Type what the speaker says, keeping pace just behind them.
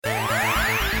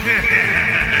Good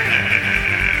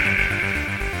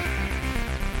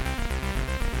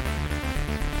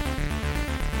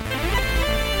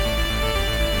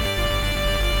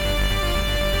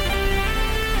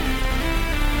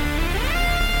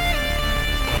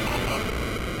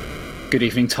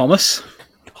evening, Thomas.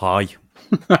 Hi.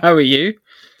 How are you?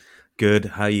 Good.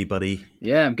 How are you, buddy?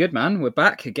 Yeah, I'm good, man. We're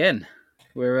back again.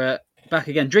 We're back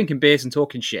again, drinking beers and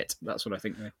talking shit. That's what I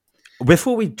think.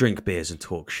 Before we drink beers and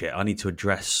talk shit, I need to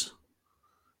address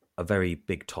a very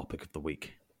big topic of the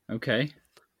week. Okay,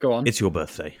 go on. It's your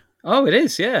birthday. Oh, it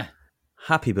is, yeah.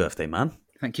 Happy birthday, man.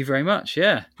 Thank you very much,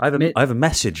 yeah. I have a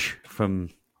message from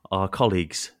our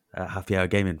colleagues at Happy Hour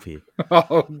Gaming for you.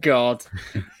 Oh, God.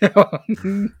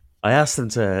 I asked them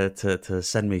to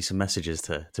send me some messages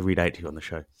to read out to you on the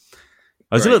show.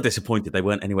 I was a little disappointed they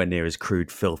weren't anywhere near as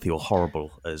crude, filthy, or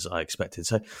horrible as I expected.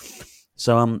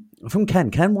 So from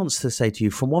Ken. Ken wants to say to you,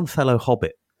 from one fellow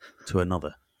hobbit to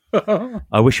another,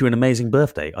 I wish you an amazing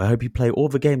birthday. I hope you play all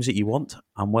the games that you want,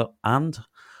 and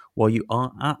while you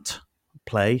are at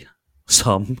play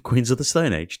some Queens of the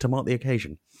Stone Age to mark the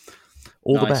occasion.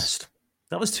 All the best.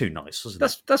 That was too nice, wasn't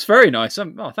it? That's very nice.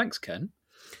 Thanks, Ken.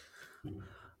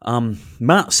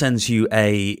 Matt sends you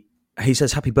he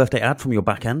says, happy birthday ad from your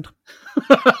back end.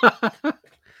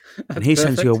 And he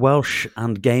sends you a Welsh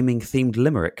and gaming themed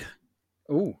limerick.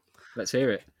 Oh, let's hear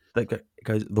it. That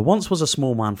goes, there once was a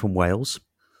small man from Wales.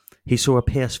 He saw a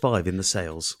PS5 in the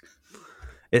sales.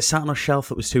 It sat on a shelf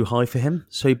that was too high for him,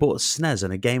 so he bought a SNES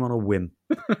and a game on a whim.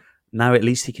 Now at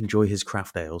least he can enjoy his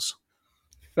craft ales.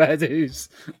 Fair dues.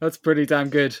 That's pretty damn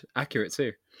good. Accurate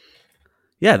too.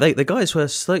 Yeah, the guys were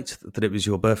stoked that it was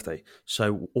your birthday.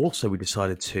 So also we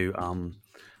decided to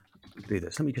do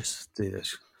this. Let me just do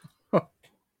this.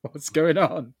 What's going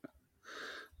on?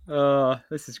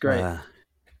 This is great.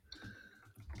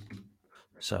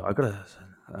 So I've got to...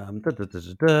 let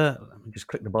me just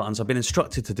click the buttons. I've been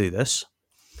instructed to do this.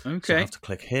 Okay. So I have to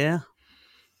click here.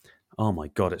 Oh my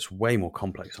God, it's way more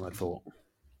complex than I thought.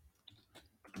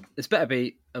 This better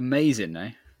be amazing now.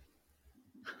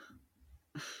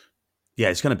 Yeah,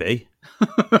 it's going to be.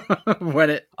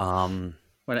 when it happens.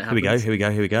 Here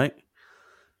we go.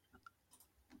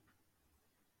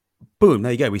 Boom,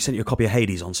 there you go. We sent you a copy of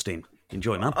Hades on Steam.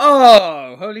 Enjoy, man.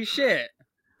 Oh, holy shit.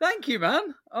 Thank you,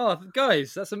 man. Oh,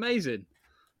 guys, that's amazing.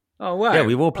 Oh, wow. Yeah,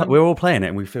 we're all playing it,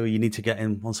 and we feel you need to get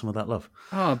in on some of that love.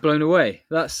 Oh, blown away.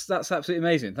 That's absolutely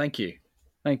amazing. Thank you.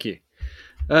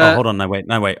 Hold on. No, wait.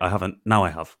 I haven't. Now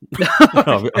I have.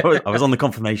 I was on the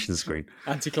confirmation screen.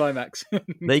 Anticlimax.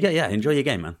 There you go. Yeah, enjoy your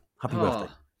game, man. Happy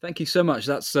birthday. Thank you so much.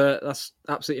 That's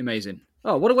absolutely amazing.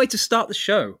 Oh, what a way to start the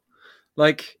show.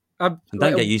 Don't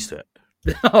get used to it.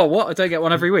 Oh, what? I don't get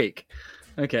one every week.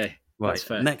 Okay. Right. That's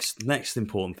fair. Next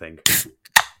important thing.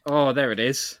 Oh, there it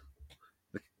is.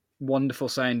 The wonderful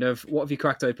sound of, what have you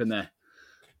cracked open there?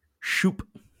 Shoop.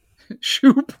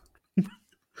 Shoop.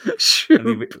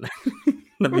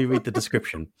 Let me read the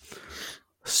description.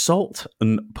 Salt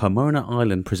and Pomona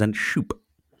Island present Shoop,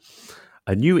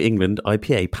 a New England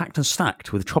IPA packed and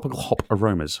stacked with tropical hop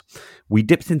aromas. We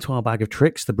dipped into our bag of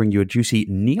tricks to bring you a juicy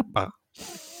Niapa,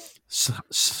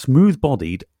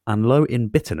 smooth-bodied and low in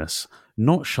bitterness,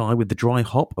 not shy with the dry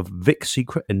hop of Vic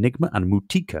Secret, Enigma, and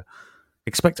Mutika.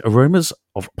 Expect aromas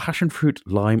of passion fruit,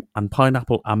 lime, and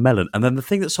pineapple and melon. And then the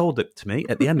thing that sold it to me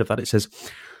at the end of that, it says,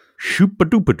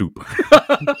 Shoop-a-doop-a-doop.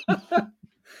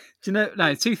 Do you know?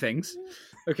 No, two things.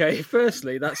 Okay,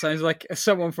 firstly, that sounds like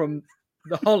someone from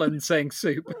the Holland saying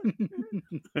soup.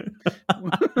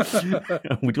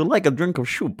 Would you like a drink of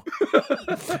soup?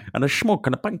 And a smoke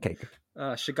and a pancake?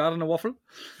 Cigar and a waffle.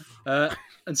 And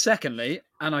secondly,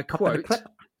 and I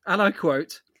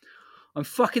quote, I'm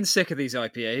fucking sick of these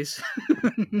IPAs.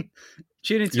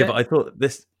 Tune into but I thought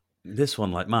this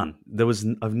one, like, man,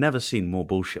 I've never seen more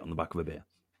bullshit on the back of a beer.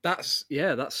 That's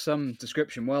some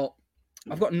description. Well,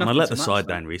 I've got nothing. And I let the side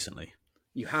down recently.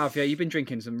 You have, yeah. You've been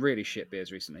drinking some really shit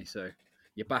beers recently, so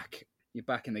you're back. You're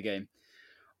back in the game.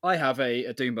 I have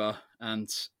a Doom Bar, and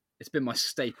it's been my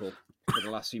staple for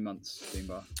the last few months. Doom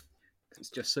Bar,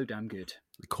 it's just so damn good.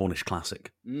 The Cornish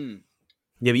classic. Yeah,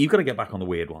 but you've got to get back on the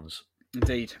weird ones.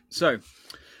 Indeed. So,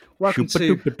 welcome to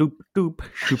Shoop-a-doop-a-doop-a-doop,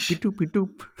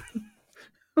 shoop-a-doop-a-doop.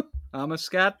 I'm a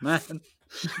scat man.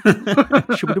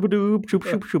 Shoop-a-doop-a-doop,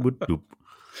 shoop-shoop-shoop-a-doop.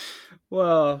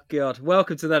 Well, God,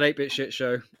 welcome to that 8-Bit Shit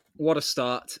Show. What a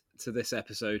start to this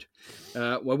episode,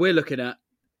 where we're looking at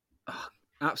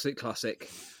absolute classic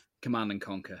Command and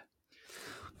Conquer.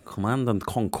 Command and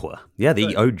Conquer. Yeah,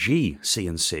 the OG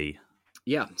CNC.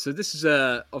 Yeah, so this is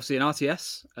obviously an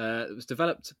RTS. It was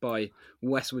developed by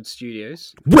Westwood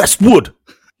Studios. Westwood!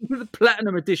 The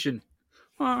Platinum Edition.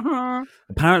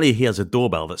 Apparently, he has a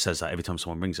doorbell that says that every time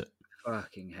someone rings it.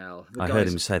 Fucking hell! I heard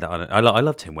him say that. I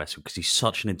love Tim Westwood because he's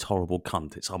such an intolerable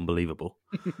cunt. It's unbelievable.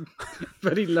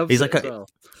 But he loves He's it like as well.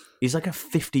 He's like a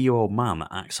 50-year-old man that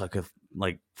acts like a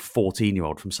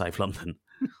 14-year-old from South London.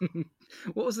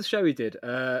 What was the show he did?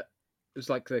 It was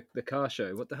like the car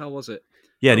show. What the hell was it?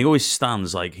 Yeah, and he always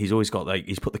stands he's always got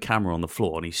he's put the camera on the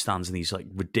floor and he stands in these like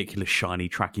ridiculous shiny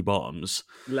tracky bottoms,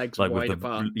 Legs like wide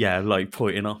apart. like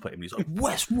pointing up at him. He's like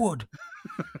Westwood.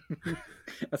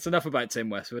 That's enough about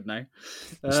Tim Westwood now.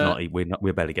 It's not.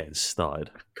 We're barely getting started.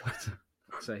 God's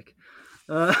sake.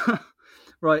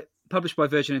 Right, published by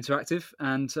Virgin Interactive,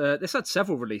 and this had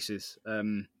several releases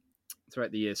throughout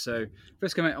the years. So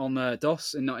first came out on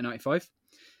DOS in 1995.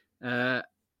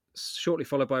 Shortly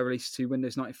followed by a release to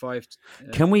Windows 95.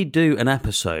 Can we do an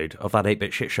episode of that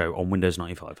 8-bit shit show on Windows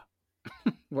 95?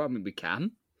 Well, I mean, we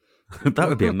can. That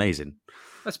would be amazing.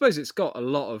 I suppose it's got a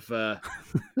lot of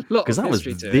because that was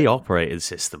history to the it. operating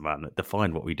system, man, that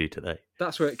defined what we do today.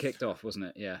 That's where it kicked off, wasn't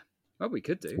it? Yeah. Well, we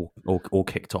could do. All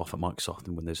kicked off at Microsoft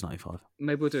in Windows 95.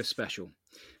 Maybe we'll do a special.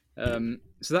 So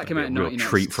that came out in a real 1996.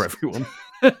 treat for everyone.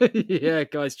 Yeah,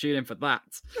 guys, tune in for that.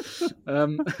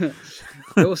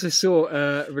 It also saw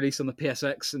a release on the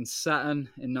PSX and Saturn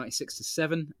in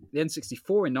 1996-7, the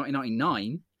N64 in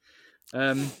 1999,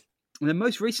 and then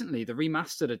most recently the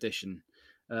remastered edition,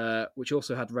 which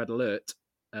also had Red Alert,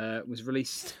 was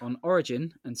released on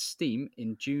Origin and Steam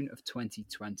in June of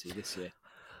 2020 this year.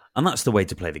 And that's the way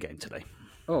to play the game today.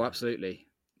 Oh, absolutely.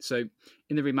 So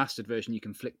in the remastered version, you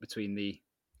can flick between the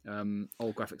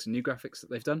old graphics and new graphics that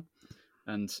they've done.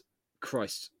 And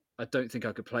Christ, I don't think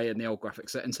I could play in the old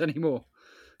graphics settings anymore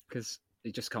because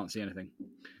you just can't see anything.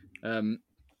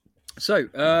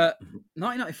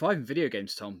 1995 in video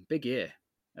games, Tom, big year.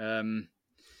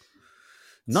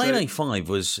 1995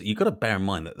 was, you've got to bear in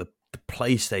mind that the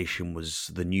PlayStation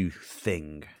was the new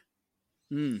thing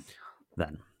then.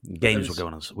 Games were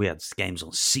going on. We had games on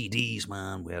CDs,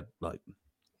 man. We had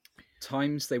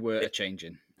times they were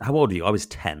changing. How old are you? I was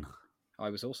 10. I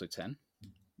was also 10.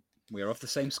 We are of the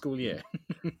same school year.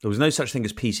 There was no such thing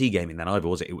as PC gaming then either,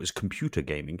 was it? It was computer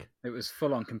gaming. It was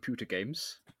full on computer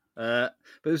games. But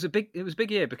it was a big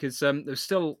year because there was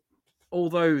still,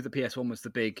 although the PS1 was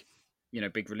the big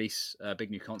release,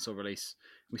 big new console release,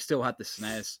 we still had the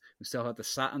SNES, we still had the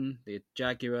Saturn, the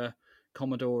Jaguar,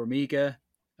 Commodore, Amiga.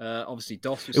 Obviously,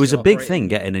 DOS was. It was a big operating. thing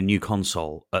getting a new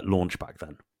console at launch back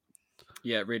then.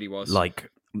 Yeah, it really was.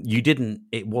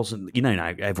 It wasn't,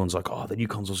 now everyone's like, oh, the new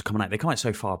consoles are coming out. They come out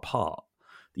so far apart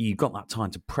that you've got that time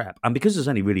to prep. And because there's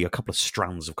only really a couple of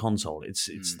strands of console, it's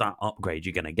that upgrade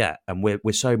you're going to get. And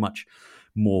we're so much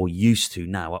more used to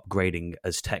now upgrading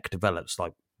as tech develops,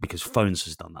 because phones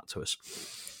has done that to us.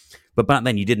 But back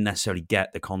then, you didn't necessarily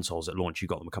get the consoles at launch. You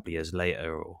got them a couple of years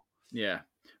later. Yeah.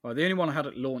 Well, the only one I had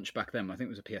at launch back then, I think,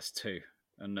 was a PS2.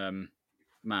 And,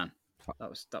 man, that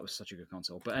was such a good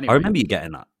console. But anyway, I remember you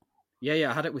getting that.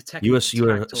 Yeah, I had it with Tekken. You were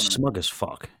smug as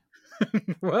fuck.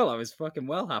 Well, I was fucking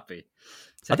well happy.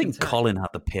 I think Colin had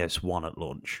the PS1 at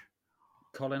launch.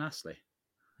 Colin Astley?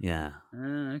 Yeah.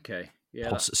 Okay.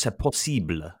 Yeah. C'est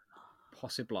possible.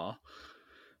 Possible.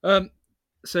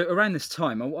 So around this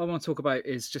time, what I want to talk about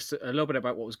is just a little bit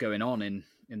about what was going on in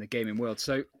the gaming world.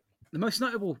 So the most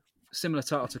notable similar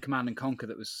title to Command & Conquer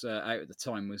that was out at the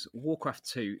time was Warcraft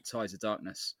 2 Tides of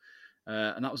Darkness.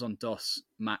 And that was on DOS,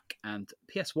 Mac, and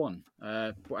PS1,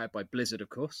 brought out by Blizzard, of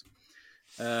course.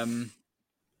 And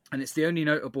it's the only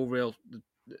notable real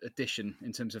addition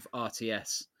in terms of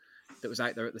RTS that was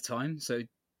out there at the time. So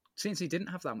CNC didn't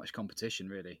have that much competition,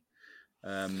 really.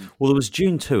 Well, there was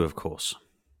Dune 2, of course.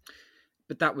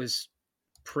 But that was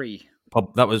pre.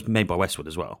 That was made by Westwood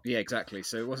as well. Yeah, exactly.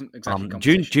 So it wasn't exactly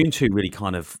competition. Dune 2 really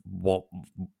kind of what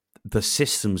the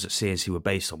systems that CNC were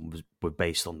based on were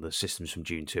based on the systems from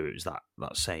Dune 2. It was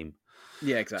that same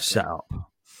setup.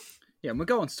 Yeah, and we'll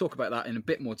go on to talk about that in a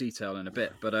bit more detail in a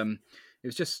bit. But it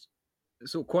was just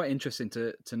sort of quite interesting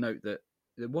to note that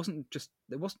there wasn't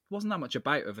that much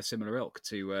about of a similar ilk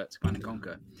to Command &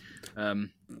 Conquer.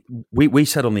 We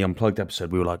said on the Unplugged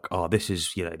episode, we were like, oh, this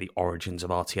is the origins of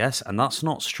RTS, and that's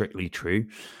not strictly true.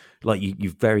 Like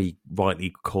you've very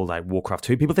rightly called out Warcraft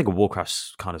 2. People think of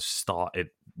Warcraft kind of started.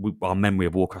 Our memory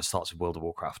of Warcraft starts with World of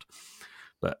Warcraft,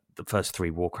 but the first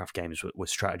 3 Warcraft games were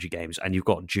strategy games, and you've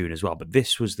got Dune as well. But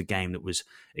this was the game that was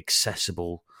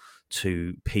accessible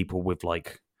to people with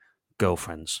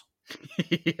girlfriends.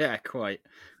 Yeah, quite.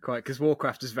 Because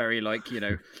Warcraft is very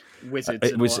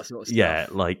wizards and all that sort of stuff. Yeah,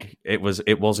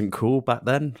 it wasn't cool back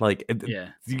then. Yeah,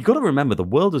 you got to remember the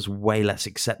world is way less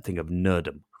accepting of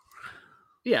nerdom.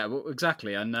 Yeah, well,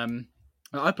 exactly. And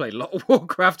I played a lot of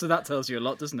Warcraft, so that tells you a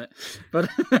lot, doesn't it? But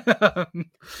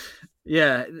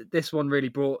yeah, this one really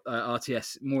brought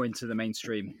RTS more into the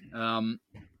mainstream.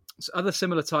 So other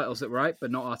similar titles that were out,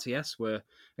 but not RTS, were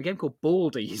a game called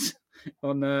Baldies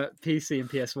on PC and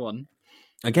PS1.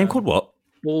 A game called what?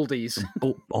 Baldies.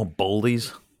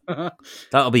 Baldies.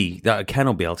 That Ken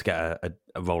will be able to get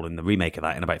a role in the remake of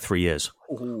that in about 3 years.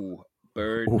 Ooh,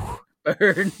 burn. Ooh.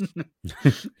 Burn.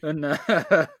 And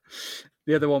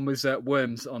the other one was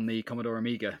Worms on the Commodore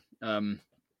Amiga.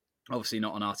 Obviously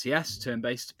not on RTS,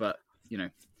 turn-based, but, you know.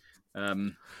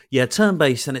 Yeah,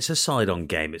 turn-based, and it's a side-on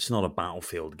game. It's not a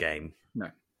Battlefield game.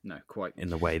 No, quite. In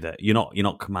the way that you're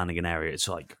not commanding an area. It's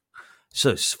like, so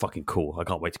it's fucking cool. I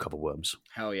can't wait to cover Worms.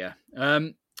 Hell yeah.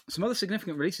 Some other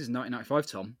significant releases in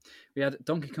 1995, Tom. We had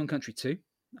Donkey Kong Country 2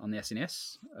 on the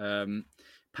SNES,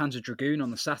 Panzer Dragoon on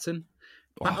the Saturn,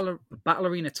 Battle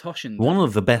Arena Toshinden. One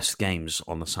of the best games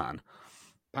on the Saturn.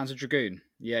 Panzer Dragoon.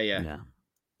 Yeah.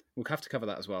 We'll have to cover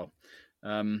that as well.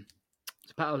 So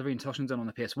Battle Arena Toshinden on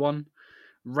the PS1.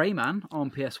 Rayman on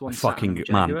PS1. Fucking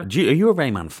man, are you a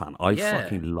Rayman fan?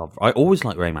 I always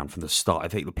like Rayman from the start. I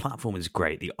think the platform is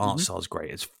great, the art style is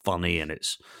great, it's funny and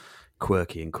it's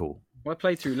quirky and cool. Well, I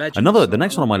played through Legends. The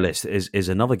next one on my list is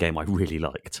another game I really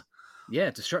liked. Yeah,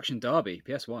 Destruction Derby,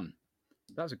 PS1.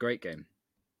 That was a great game.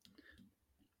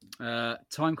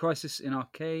 Time Crisis in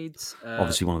arcades.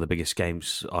 Obviously one of the biggest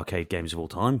arcade games of all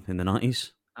time in the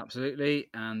 90s. Absolutely.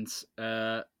 And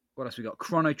what else we got?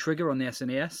 Chrono Trigger on the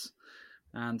SNES.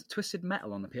 And Twisted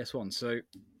Metal on the PS1. So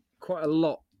quite a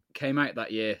lot came out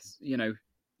that year. You know,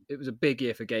 it was a big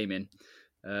year for gaming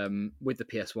with the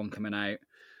PS1 coming out.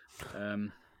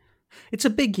 It's a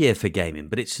big year for gaming,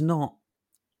 but it's not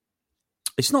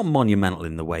monumental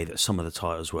in the way that some of the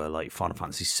titles were, like Final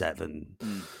Fantasy VII,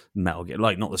 Metal Gear,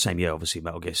 like not the same year, obviously,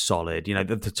 Metal Gear Solid. You know,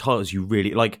 the titles you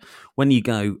really, like when you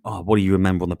go, oh, what do you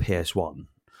remember on the PS1?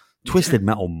 Twisted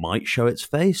Metal might show its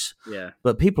face,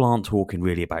 but people aren't talking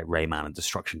really about Rayman and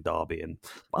Destruction Derby, and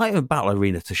Battle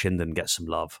Arena Toshinden gets some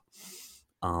love.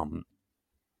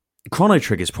 Chrono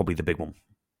Trigger is probably the big one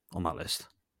on that list.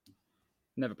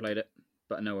 Never played it,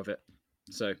 but I know of it,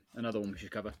 so another one we should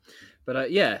cover.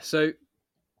 But yeah, so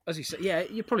as you said, yeah,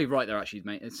 you're probably right there, actually,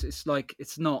 mate. It's like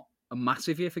it's not a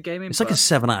massive year for gaming. It's like a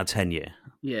 7 out of 10 year.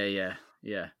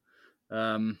 Yeah.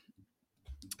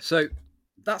 So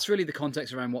that's really the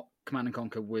context around what Command &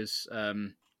 Conquer was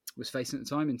facing at the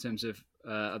time in terms of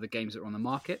other games that were on the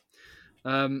market.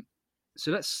 So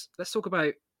let's talk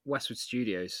about Westwood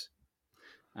Studios.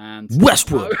 And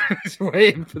Westwood! I was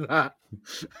waiting for that.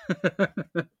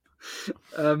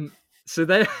 So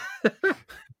they...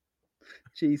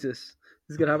 Jesus.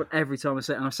 This is going to happen every time I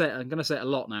say it. And I'm going to say it a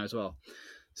lot now as well.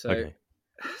 So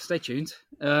Stay tuned.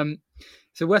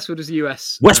 So Westwood is a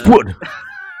US... Westwood!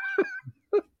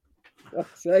 For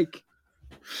fuck's sake.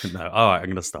 No, all right, I'm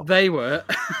going to stop. They were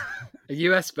a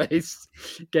US-based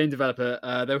game developer.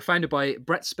 They were founded by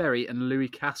Brett Sperry and Louis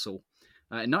Castle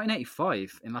in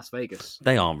 1985 in Las Vegas.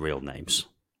 They aren't real names.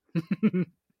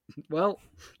 Well,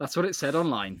 that's what it said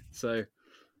online. So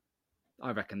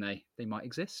I reckon they might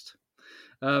exist.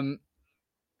 So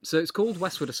it's called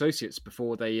Westwood Associates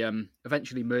before they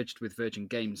eventually merged with Virgin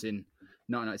Games in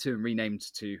 1992 and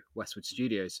renamed to Westwood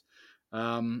Studios.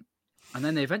 And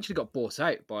then they eventually got bought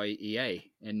out by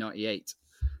EA in 98.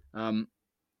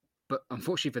 But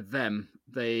unfortunately for them,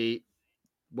 they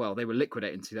were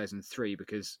liquidated in 2003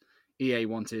 because EA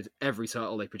wanted every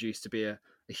title they produced to be a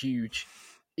huge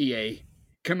EA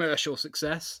commercial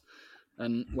success.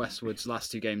 And Westwood's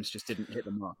last two games just didn't hit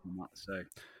the mark on that. So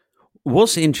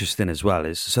what's interesting as well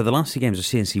is, so the last two games are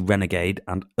CNC Renegade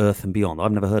and Earth and Beyond.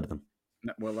 I've never heard of them.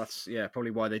 Well, that's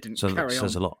probably why they didn't carry on. That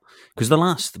says a lot. Because the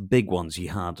last big ones you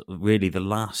had, really the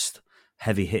last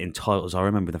heavy-hitting titles I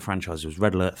remember in the franchise was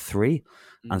Red Alert 3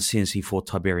 and CNC4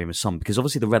 Tiberium and Sun. Because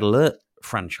obviously the Red Alert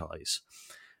franchise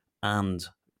and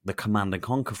the Command &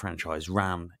 Conquer franchise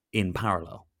ran in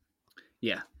parallel.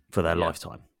 Yeah. For their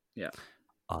lifetime. Yeah.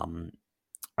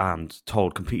 And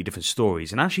told completely different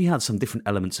stories and actually had some different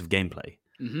elements of gameplay.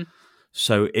 Mm-hmm.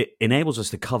 So it enables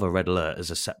us to cover Red Alert as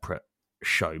a separate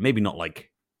show, maybe not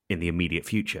like in the immediate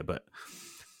future, but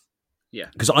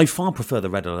because I far prefer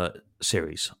the Red Alert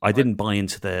series. I didn't buy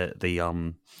into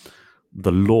the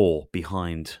lore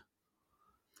behind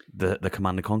the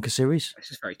Command & Conquer series. It's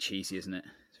just very cheesy, isn't it?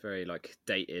 It's very like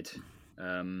dated.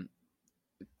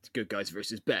 Good guys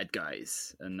versus bad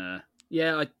guys, and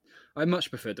I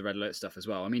much preferred the Red Alert stuff as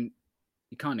well. I mean,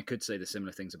 you kind of could say the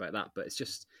similar things about that, but it's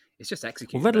just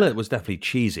executed. Well, Red Alert was definitely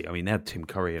cheesy. I mean, they had Tim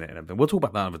Curry in it and everything. We'll talk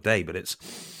about that another day, but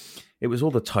it was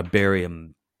all the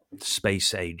Tiberium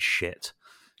space age shit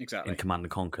exactly in Command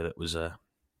 & Conquer that was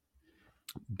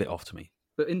bit off to me.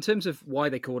 But in terms of why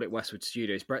they called it Westwood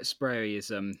Studios, Brett Sprague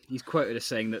is he's quoted as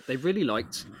saying that they really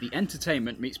liked the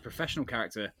entertainment meets professional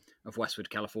character of Westwood,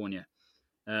 California,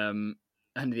 and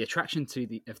the attraction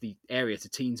of the area to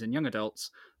teens and young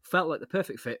adults felt like the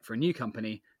perfect fit for a new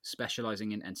company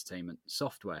specializing in entertainment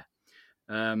software.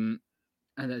 And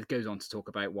then it goes on to talk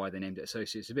about why they named it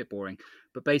Associates. It's a bit boring,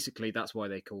 but basically that's why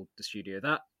they called the studio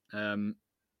that.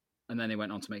 And then they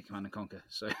went on to make Command & Conquer.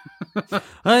 So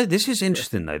this is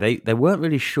interesting, though. They weren't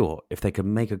really sure if they could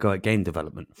make a go at game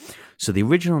development. So the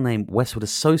original name, Westwood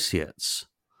Associates,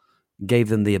 gave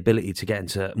them the ability to get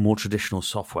into more traditional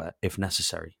software if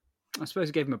necessary. I suppose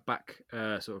it gave them a back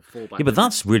sort of fallback. Yeah, but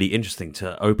that's really interesting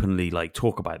to openly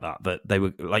talk about that they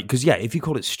were because if you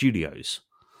call it studios,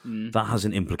 that has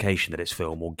an implication that it's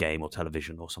film or game or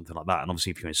television or something like that. And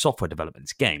obviously, if you're in software development,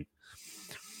 it's game.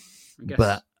 I guess,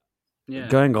 but yeah.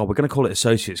 we're going to call it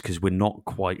Associates because we're not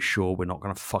quite sure we're not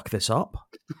going to fuck this up.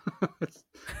 It's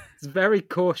very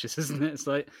cautious, isn't it?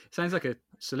 It sounds like a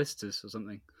solicitor's or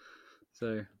something.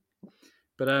 So,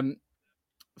 but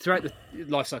throughout the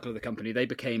life cycle of the company, they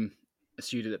became a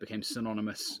studio that became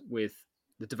synonymous with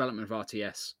the development of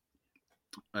RTS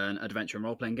and adventure and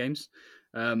role-playing games.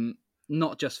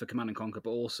 Not just for Command & Conquer, but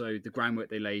also the groundwork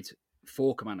they laid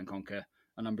for Command & Conquer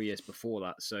a number of years before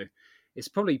that. So it's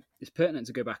pertinent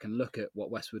to go back and look at what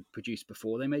Westwood produced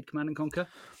before they made Command & Conquer.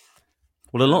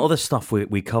 Well, a lot of the stuff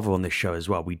we cover on this show as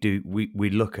well, we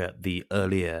look at the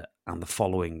earlier and the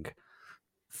following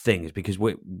things because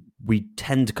we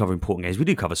tend to cover important games. We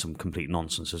do cover some complete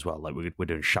nonsense as well, like we're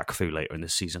doing Shaq Fu later in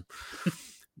this season.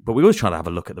 But we always try to have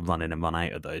a look at the run in and run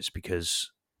out of those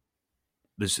because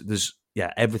there's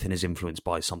everything is influenced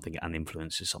by something and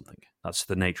influences something. That's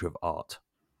the nature of art.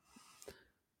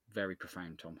 Very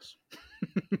profound, Thomas.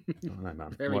 I know,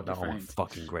 man. Very Write that on my profound.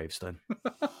 fucking gravestone.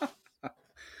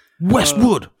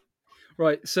 Westwood!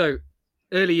 Right, so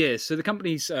early years. So the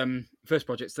company's first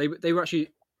projects, they were actually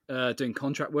doing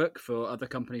contract work for other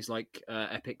companies like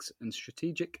Epyx and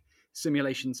Strategic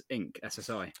Simulations Inc.,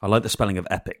 SSI. I like the spelling of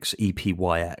Epyx,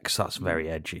 EPYX. That's very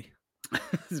edgy.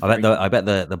 I bet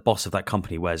the boss of that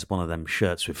company wears one of them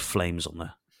shirts with flames on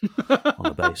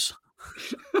the base.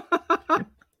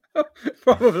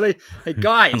 Probably. Hey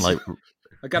guys, and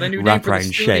I got a new name for the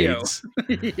wraparound studio. shades.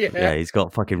 Yeah, he's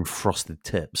got fucking frosted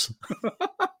tips.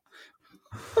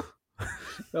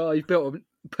 Oh, you've built a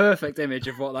perfect image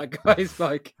of what that guy's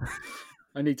like.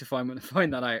 I need to find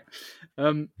that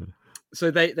out. So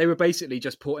they were basically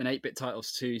just porting 8-bit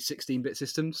titles to 16-bit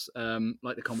systems,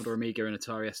 like the Commodore Amiga and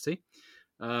Atari ST.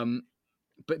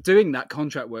 But doing that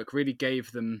contract work really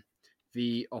gave them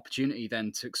the opportunity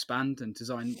then to expand and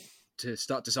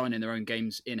start designing their own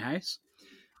games in-house.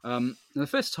 And the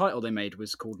first title they made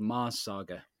was called Mars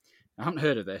Saga. I haven't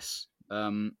heard of this,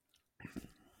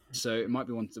 so it might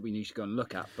be one that we need to go and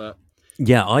look at. But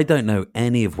yeah, I don't know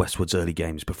any of Westwood's early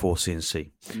games before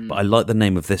CNC, but I like the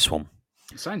name of this one.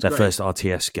 it sounds Their great. first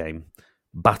RTS game,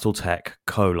 BattleTech: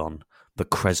 The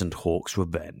Crescent Hawk's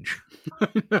Revenge.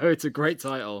 No, it's a great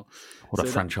title. What a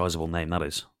So franchisable name that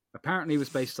is. Apparently, it was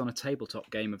based on a tabletop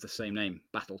game of the same name,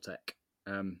 BattleTech.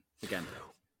 Again,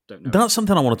 don't know. That's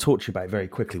something I want to talk to you about very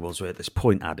quickly whilst we're at this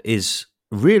point, Ad, is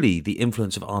really the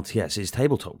influence of RTS is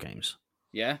tabletop games.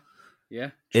 Yeah.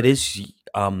 It is,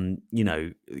 games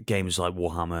like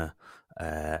Warhammer.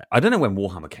 I don't know when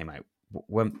Warhammer came out,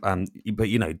 but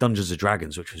Dungeons and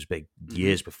Dragons, which was big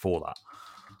years before that.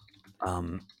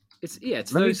 It's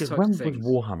those types when of things. was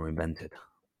Warhammer invented?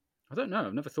 I don't know.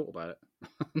 I've never thought about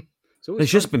it.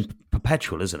 It's just been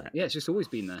perpetual, isn't it? Yeah, it's just always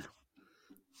been there.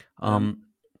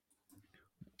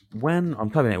 When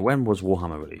was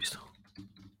Warhammer released?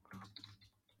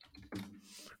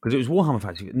 Because it was Warhammer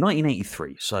Fantasy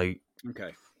 1983. So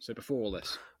Okay, so before all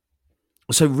this.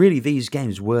 So really, these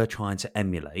games were trying to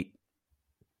emulate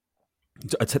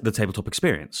the tabletop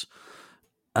experience,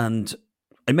 and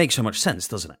it makes so much sense,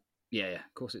 doesn't it? Yeah,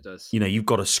 of course it does. You've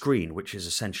got a screen, which is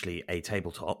essentially a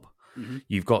tabletop. Mm-hmm.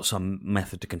 You've got some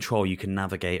method to control. You can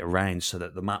navigate around so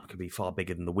that the map could be far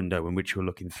bigger than the window in which you're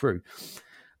looking through.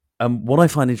 What I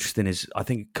find interesting is I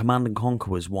think Command &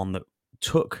 Conquer was one that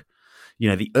took,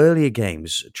 the earlier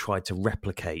games tried to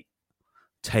replicate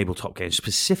tabletop games.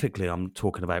 Specifically, I'm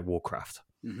talking about Warcraft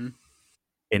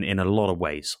in a lot of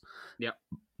ways. Yeah.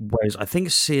 Whereas I think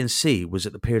CNC was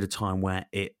at the period of time where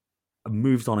it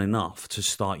moved on enough to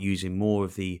start using more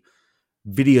of the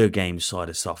video game side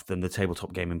of stuff than the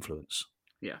tabletop game influence.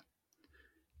 Yeah.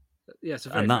 It's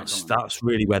a and that's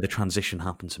really where the transition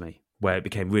happened to me, where it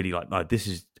became really like this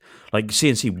is like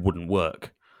CNC wouldn't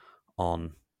work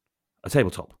on a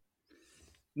tabletop.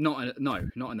 not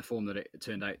in the form that it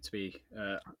turned out to be.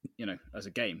 As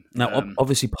a game. Now,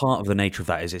 obviously, part of the nature of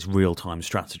that is it's real-time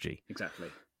strategy. Exactly.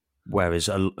 Whereas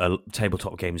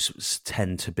tabletop games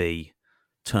tend to be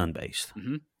turn-based.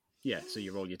 Mm-hmm. Yeah, so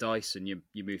you roll your dice and you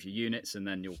move your units, and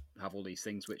then you'll have all these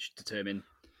things which determine,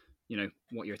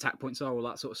 what your attack points are, all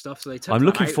that sort of stuff. So I'm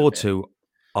looking forward to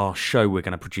our show we're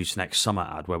going to produce next summer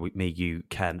ad where me, you,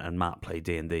 Ken, and Matt play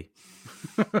D&D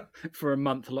for a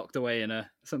month, locked away in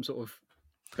some sort of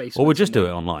basement. Or we'll just do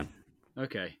it online.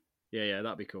 Okay, yeah,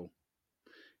 that'd be cool.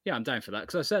 Yeah, I'm down for that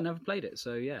because I said I never played it,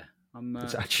 so yeah, I'm.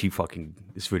 It's actually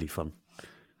it's really fun.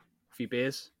 A few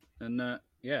beers and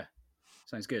yeah,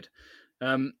 sounds good.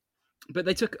 But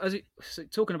they took,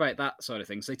 talking about that side of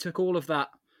things, they took all of that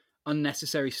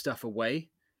unnecessary stuff away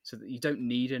so that you don't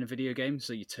need in a video game.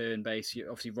 So you turn-based, you're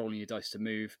obviously rolling your dice to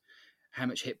move. How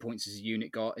much hit points has a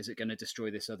unit got? Is it going to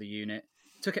destroy this other unit?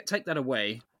 Take that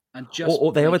away and just...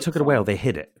 Or they either took it away or they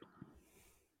hid it.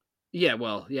 Yeah,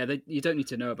 well, yeah, you don't need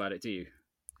to know about it, do you?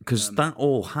 Because that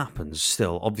all happens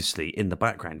still, obviously, in the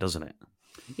background, doesn't it?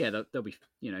 Yeah, there'll be,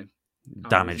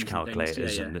 damage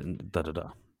calculators and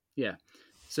da-da-da. Yeah.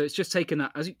 So it's just taking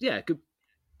that as good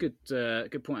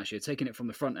point actually. Taking it from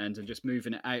the front end and just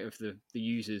moving it out of the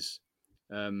user's,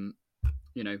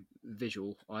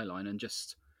 visual eye line and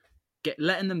just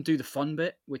letting them do the fun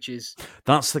bit, which is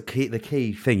that's the key. The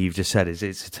key thing you've just said is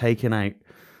it's taking out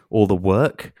all the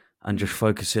work and just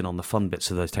focusing on the fun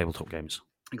bits of those tabletop games.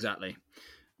 Exactly.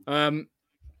 So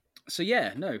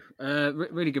yeah, no,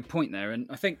 really good point there, and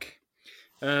I think.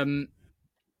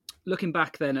 Looking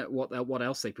back then at what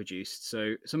else they produced,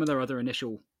 so some of their other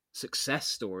initial success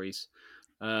stories.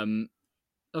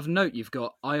 Of note, you've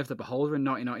got Eye of the Beholder in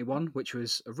 1991, which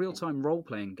was a real-time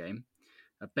role-playing game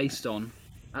based on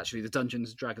actually the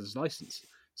Dungeons & Dragons license.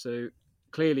 So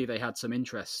clearly they had some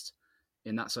interest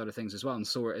in that side of things as well and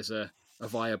saw it as a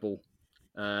viable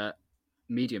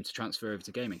medium to transfer over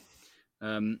to gaming.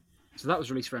 So that was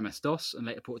released for MS-DOS and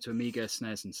later ported to Amiga,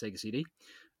 SNES, and Sega CD.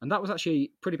 And that was actually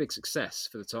a pretty big success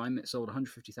for the time. It sold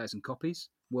 150,000 copies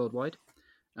worldwide.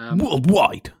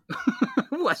 Worldwide?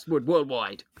 Westwood,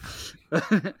 worldwide.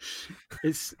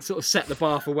 It's sort of set the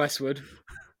bar for Westwood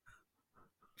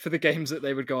for the games that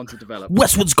they would go on to develop.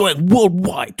 Westwood's going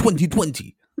worldwide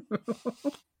 2020.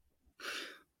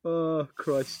 Oh,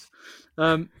 Christ.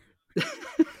 So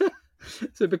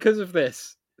because of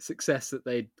this success that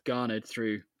they'd garnered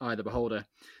through Eye of the Beholder,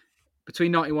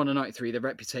 between 91 and 93, their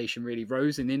reputation really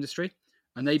rose in the industry,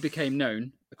 and they became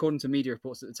known, according to media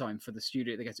reports at the time, for the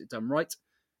studio that gets it done right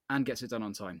and gets it done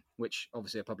on time, which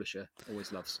obviously a publisher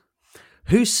always loves.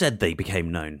 Who said they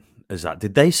became known as that?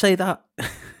 Did they say that?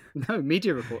 No,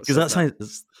 media reports. Because that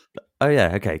sounds. Oh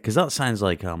yeah, okay. Because that sounds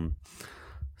like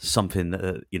something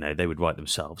that they would write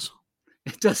themselves.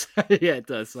 It does. Yeah, it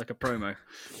does. Like a promo.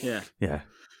 Yeah. Yeah.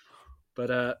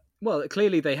 But well,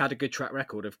 clearly they had a good track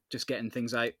record of just getting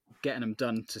things out, getting them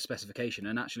done to specification,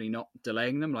 and actually not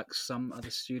delaying them like some other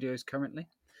studios currently.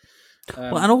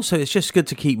 Well, and also it's just good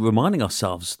to keep reminding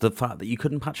ourselves the fact that you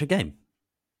couldn't patch a game.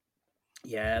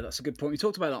 Yeah, that's a good point. We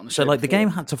talked about that on the show. So, like, before. The game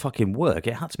had to fucking work.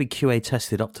 It had to be QA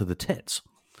tested up to the tits.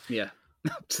 Yeah,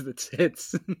 up to the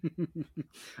tits.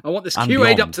 I want this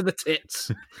QA'd up to the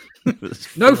tits.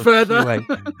 No further.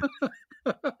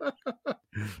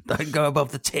 Don't go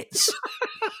above the tits.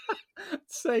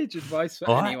 Sage advice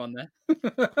for anyone there.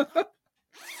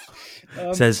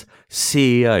 Says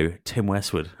CEO Tim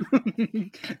Westwood.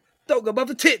 Don't go above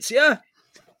the tits, yeah?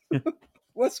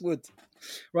 Westwood.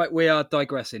 Right, we are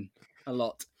digressing a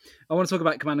lot. I want to talk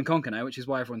about Command & Conquer now, which is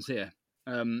why everyone's here.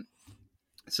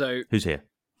 So who's here?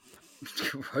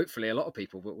 Hopefully a lot of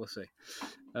people, but we'll see.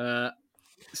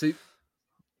 So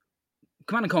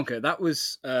Command & Conquer, that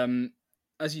was,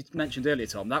 as you mentioned earlier,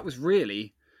 Tom, that was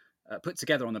really put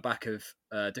together on the back of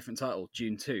a different title,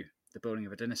 Dune 2, The Building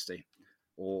of a Dynasty,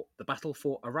 or The Battle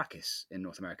for Arrakis in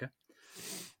North America.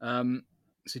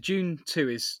 So Dune 2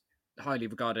 is highly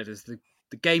regarded as the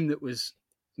game that was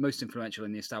most influential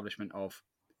in the establishment of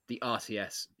the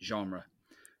RTS genre.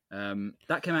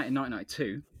 That came out in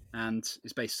 1992 and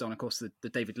is based on, of course, the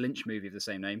David Lynch movie of the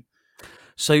same name.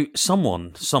 So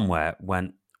someone somewhere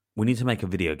went, we need to make a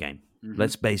video game. Mm-hmm.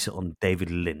 Let's base it on David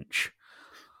Lynch.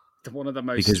 One of the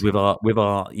most, because with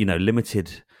our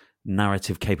limited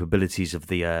narrative capabilities of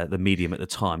the medium at the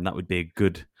time, that would be a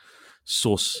good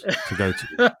source to go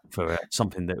to for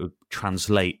something that would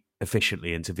translate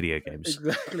efficiently into video games.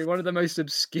 Exactly, one of the most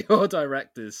obscure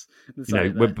directors.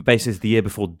 We're basically the year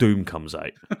before Doom comes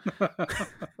out.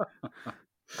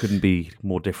 Couldn't be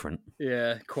more different.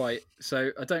 Yeah, quite. So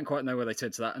I don't quite know where they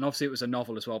turned to that, and obviously it was a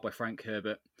novel as well by Frank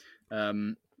Herbert.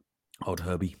 Old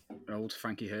Herbie. Old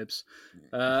Frankie Herbs.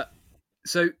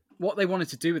 So what they wanted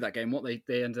to do with that game, what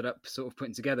they ended up sort of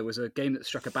putting together, was a game that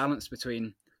struck a balance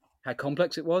between how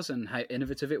complex it was and how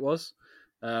innovative it was.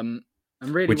 And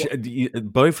really,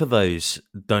 Both of those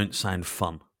don't sound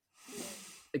fun.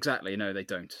 Exactly, no, they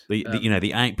don't.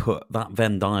 The output, that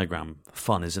Venn diagram,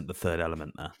 fun isn't the third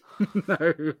element there.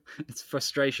 No, it's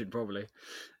frustration probably.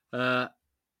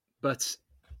 But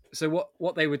so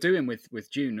what they were doing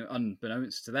with Dune,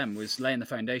 unbeknownst to them, was laying the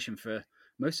foundation for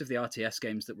most of the RTS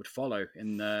games that would follow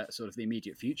in the sort of the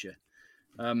immediate future.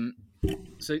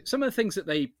 So some of the things that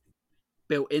they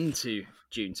built into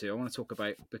Dune 2, I want to talk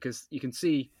about, because you can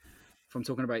see from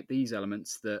talking about these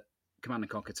elements that Command &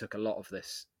 Conquer took a lot of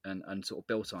this and sort of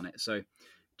built on it. So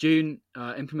Dune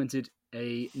implemented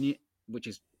which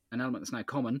is an element that's now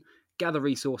common: gather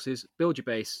resources, build your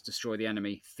base, destroy the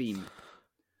enemy theme.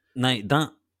 Now,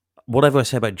 that, whatever I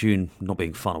say about Dune not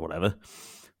being fun or whatever,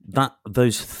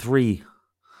 those three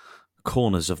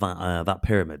corners of that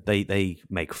pyramid, they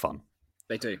make fun.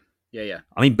 They do. Yeah.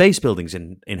 I mean, base building's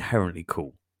inherently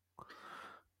cool.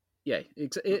 Yeah,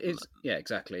 it's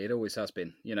exactly. It always has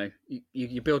been. You know,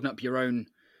 you're building up your own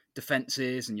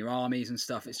defenses and your armies and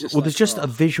stuff. It's just there's just a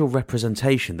visual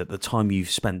representation that the time you've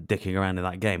spent dicking around in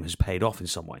that game has paid off in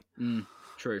some way.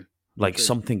 True. Like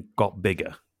something got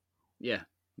bigger. Yeah.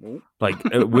 Well. Like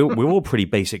we're all pretty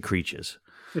basic creatures.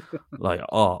 Like,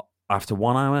 after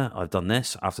 1 hour, I've done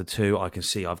this. After 2, I can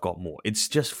see I've got more. It's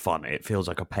just fun. It feels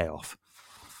like a payoff.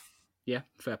 Yeah,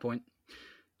 fair point.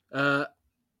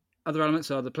 Other elements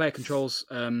are the player controls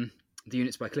the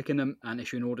units by clicking them and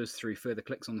issuing orders through further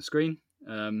clicks on the screen.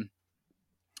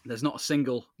 There's not a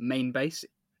single main base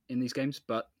in these games,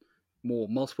 but more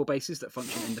multiple bases that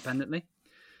function independently.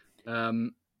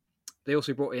 They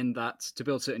also brought in that to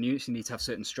build certain units, you need to have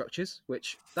certain structures,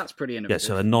 which that's pretty innovative. Yeah,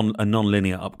 so a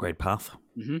non-linear upgrade path.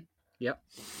 Mm-hmm. Yep.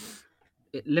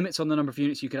 It limits on the number of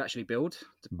units you could actually build.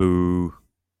 Boo.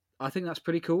 I think that's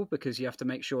pretty cool because you have to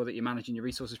make sure that you're managing your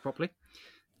resources properly.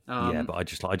 Yeah, but I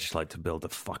just like to build a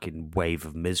fucking wave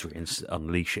of misery and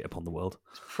unleash it upon the world.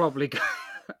 It's probably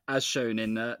as shown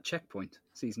in Checkpoint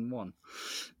Season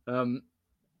 1.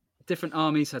 Different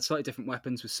armies had slightly different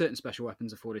weapons with certain special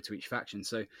weapons afforded to each faction.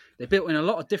 So they built in a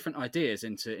lot of different ideas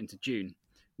into Dune,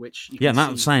 which you can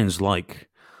that sounds like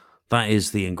that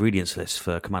is the ingredients list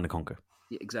for Command & Conquer.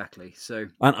 Yeah, exactly. So,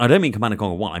 and I don't mean Command &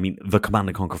 Conquer 1. I mean the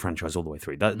Command & Conquer franchise all the way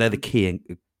through. They're the key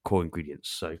core ingredients.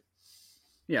 So.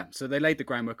 Yeah, so they laid the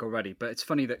groundwork already, but it's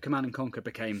funny that Command & Conquer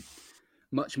became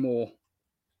much more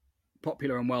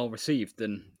popular and well received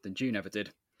than Dune ever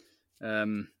did.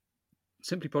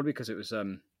 Simply probably because it was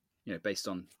based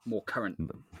on more current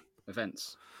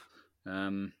events.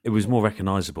 It was more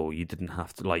recognizable. You didn't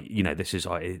have to this is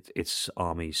it's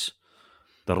armies.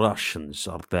 The Russians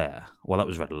are there. Well, that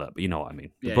was Red Alert, but you know what I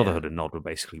mean. The Brotherhood and Nod were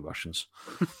basically Russians.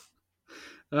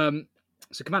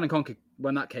 So Command & Conquer,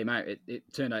 when that came out, it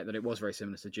turned out that it was very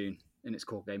similar to Dune in its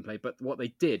core gameplay. But what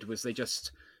they did was they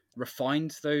just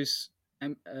refined those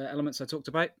elements I talked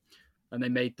about, and they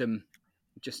made them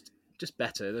just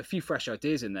better. There are a few fresh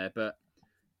ideas in there, but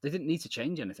they didn't need to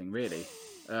change anything really.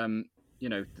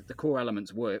 The core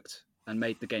elements worked and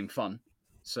made the game fun,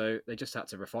 so they just had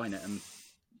to refine it and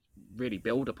really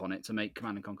build upon it to make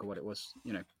Command & Conquer what it was,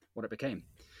 what it became.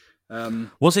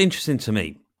 What's interesting to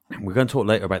me, we're going to talk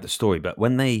later about the story, but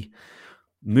when they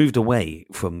moved away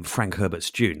from Frank Herbert's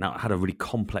Dune, that had a really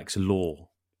complex lore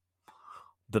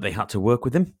that they had to work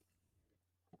with him.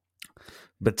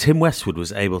 But Tim Westwood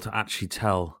was able to actually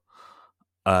tell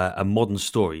a modern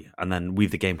story and then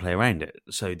weave the gameplay around it.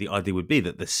 So the idea would be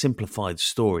that the simplified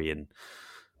story and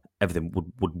everything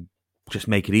would just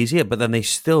make it easier. But then they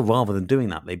still, rather than doing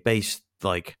that, they based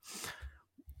like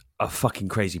a fucking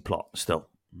crazy plot still.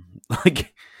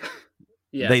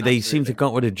 They seem to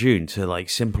got rid of Dune to like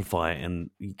simplify it and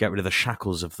get rid of the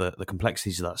shackles of the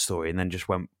complexities of that story, and then just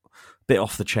went a bit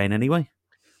off the chain anyway.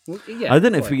 Well, yeah, I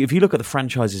don't know if you look at the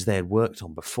franchises they had worked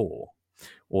on before,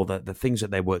 or the things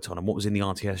that they worked on, and what was in the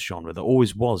RTS genre, there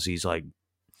always was these like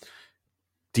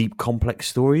deep, complex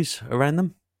stories around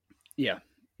them. Yeah.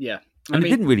 And it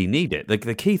didn't really need it.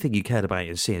 The key thing you cared about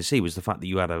in CNC was the fact that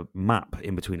you had a map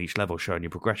in between each level showing your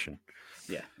progression.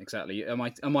 Yeah, exactly. Am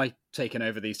I taking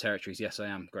over these territories? Yes, I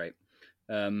am. Great.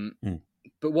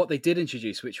 But what they did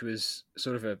introduce, which was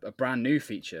sort of a brand new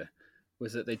feature,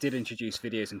 was that they did introduce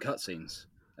videos and cutscenes.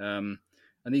 And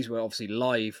these were obviously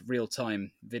live,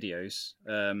 real-time videos,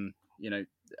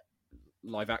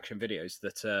 live action videos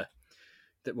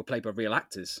that were played by real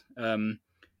actors. And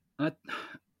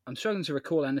I'm struggling to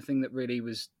recall anything that really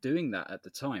was doing that at the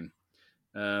time.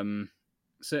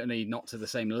 Certainly not to the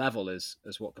same level as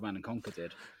what Command & Conquer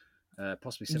did.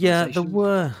 possibly Yeah, Civilization. there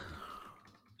were.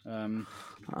 Um,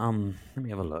 Let me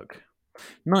have a look.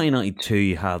 1992,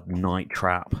 you had Night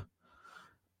Trap.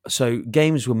 So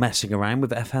games were messing around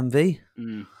with FMV.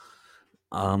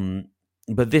 mm,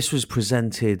 But this was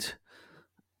presented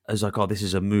as like, oh, this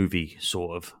is a movie,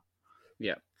 sort of.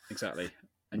 yeah, exactly.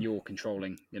 And you're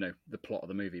controlling, the plot of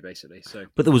the movie, basically. So,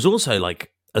 But there was also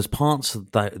like, as parts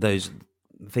of those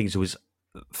things, there was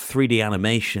 3D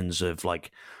animations of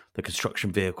like the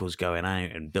construction vehicles going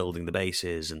out and building the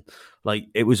bases, and like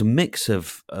it was a mix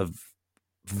of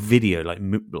video,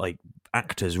 like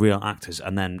actors, real actors,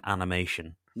 and then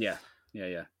animation. yeah.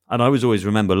 And I was always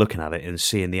remember looking at it and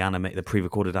seeing the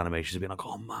pre-recorded animations, and being like,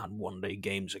 "Oh man, one day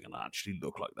games are going to actually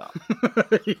look like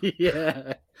that."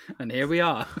 Yeah, and here we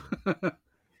are.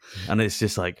 And it's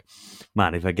just like,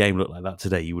 man, if a game looked like that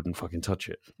today, you wouldn't fucking touch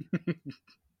it.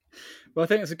 Well, I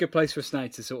think it's a good place for us now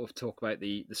to sort of talk about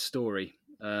the story,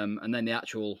 and then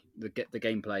the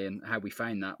gameplay and how we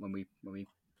found that when we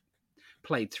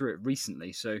played through it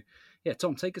recently. So, yeah,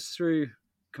 Tom, take us through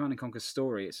Command and Conquer's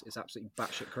story. It's absolutely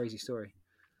batshit crazy story.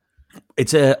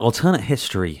 It's an alternate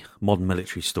history modern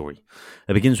military story.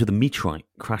 It begins with a meteorite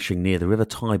crashing near the River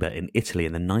Tiber in Italy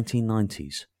in the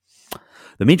 1990s.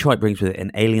 The meteorite brings with it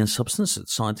an alien substance that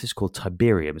scientists call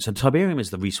Tiberium. So Tiberium is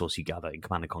the resource you gather in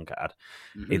Command and Conquer Ad.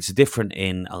 Mm-hmm. It's different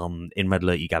in Red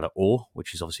Alert. You gather ore,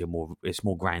 which is obviously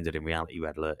more grounded in reality.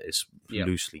 Red Alert is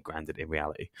loosely grounded in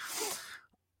reality.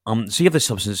 So you have this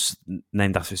substance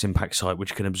named after its impact site,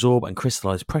 which can absorb and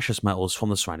crystallize precious metals from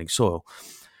the surrounding soil,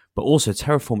 but also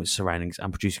terraform its surroundings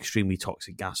and produce extremely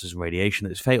toxic gases and radiation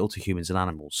that is fatal to humans and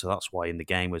animals. So that's why in the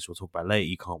game, as we'll talk about later,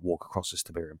 you can't walk across this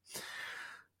Tiberium.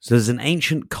 So there's an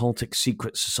ancient cultic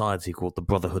secret society called the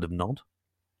Brotherhood of Nod,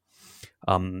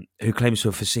 who claims to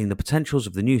have foreseen the potentials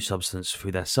of the new substance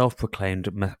through their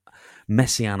self-proclaimed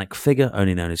messianic figure,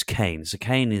 only known as Kane. So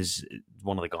Kane is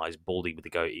one of the guys, baldy with the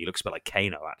goatee. He looks a bit like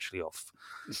Kano, actually, off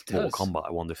Mortal Kombat.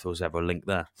 I wonder if there was ever a link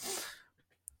there.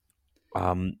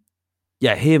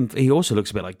 Yeah, he also looks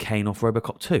a bit like Kane off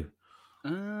RoboCop 2.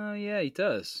 Oh, yeah, he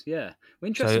does. Yeah. Well,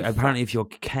 interesting. So apparently, if you're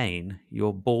Kane,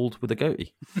 you're bald with a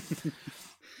goatee.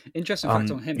 Interesting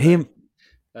fact on him.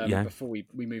 Yeah. Before we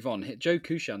move on, Joe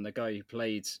Kushan, the guy who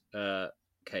played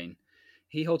Kane,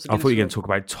 he holds. I thought you were going to talk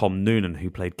about Tom Noonan,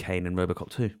 who played Kane in RoboCop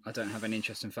 2. I don't have any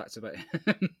interesting facts about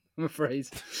him, I'm afraid.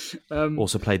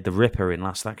 Also played the Ripper in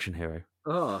Last Action Hero.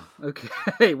 Oh,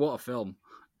 okay. What a film.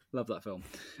 Love that film.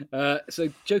 So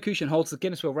Joe Kushan holds the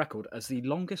Guinness World Record as the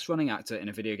longest-running actor in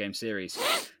a video game series,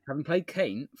 having played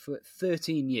Kane for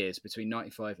 13 years between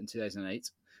 1995 and 2008,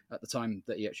 at the time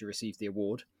that he actually received the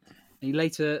award. And he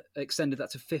later extended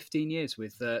that to 15 years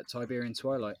with Tiberian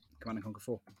Twilight, Command & Conquer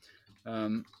 4.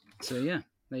 So, yeah,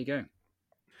 there you go.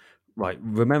 Right,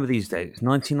 remember these dates.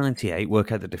 1998,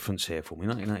 work out the difference here for me.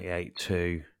 1998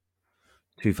 to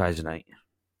 2008,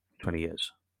 20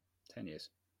 years. 10 years.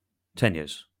 10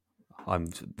 years. I'm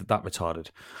that retarded.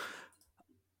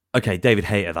 Okay, David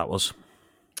Hayter, that was.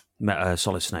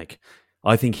 Solid Snake.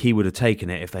 I think he would have taken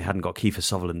it if they hadn't got Kiefer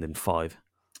Sutherland in 5.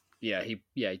 Yeah, he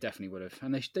definitely would have.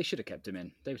 And they should have kept him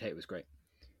in. David Hayter was great.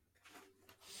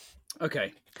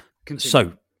 Okay, continue.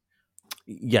 So,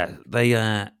 yeah,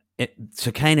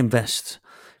 so Kane invests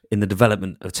in the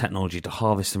development of technology to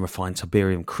harvest and refine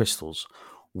Tiberium crystals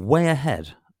way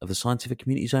ahead of the scientific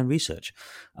community's own research,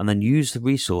 and then use the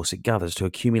resource it gathers to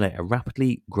accumulate a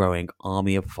rapidly growing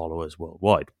army of followers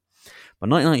worldwide. By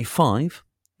 1995,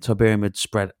 Tiberium had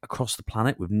spread across the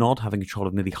planet, with Nod having control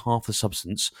of nearly half the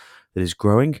substance that is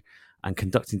growing and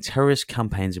conducting terrorist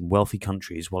campaigns in wealthy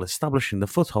countries while establishing the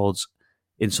footholds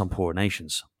in some poorer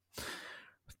nations.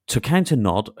 To counter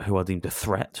Nod, who are deemed a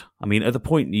threat, I mean, at the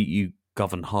point you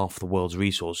govern half the world's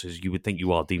resources, you would think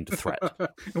you are deemed a threat.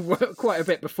 Quite a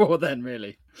bit before then,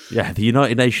 really. Yeah, the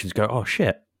United Nations go, oh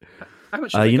shit. How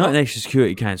much United Nations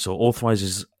Security Council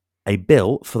authorises a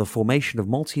bill for the formation of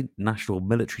multinational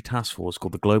military task force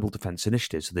called the Global Defence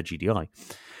Initiative, so the GDI,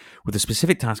 with the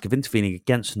specific task of intervening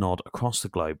against Nod across the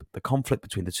globe. The conflict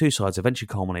between the two sides eventually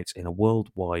culminates in a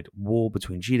worldwide war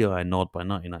between GDI and Nod by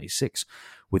 1996,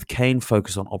 with Kane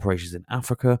focused on operations in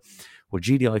Africa, while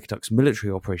GDI conducts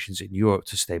military operations in Europe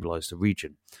to stabilise the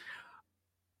region.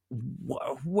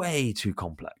 Way too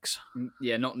complex.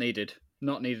 Yeah, not needed.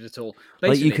 Not needed at all. Basically,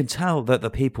 like, you can tell that the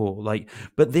people,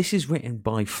 but this is written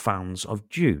by fans of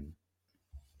Dune.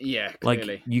 Yeah,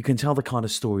 clearly. Like, you can tell the kind of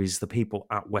stories the people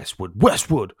at Westwood,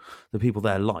 the people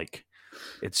there like.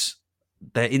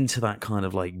 They're into that kind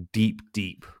of like deep,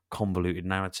 convoluted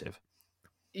narrative.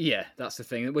 Yeah, that's the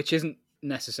thing, which isn't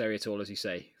necessary at all, as you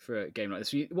say, for a game like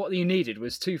this. What you needed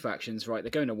was two factions, right? They're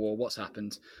going to war. What's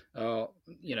happened? Tiberium,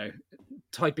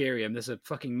 there's a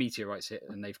fucking meteorite hit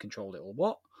and they've controlled it all.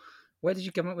 What? Where did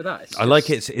you come up with that? I like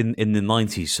it's in the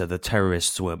 90s, so the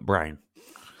terrorists weren't brown.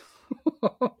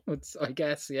 I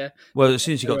guess, yeah. Well, as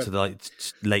soon as you got to the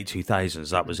late 2000s,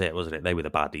 that was it, wasn't it? They were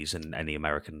the baddies in any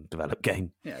American developed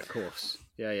game. Yeah, of course.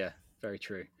 Yeah, very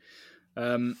true.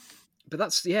 But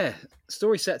that's,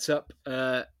 story sets up,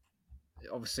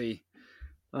 obviously,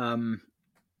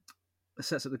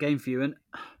 sets up the game for you. And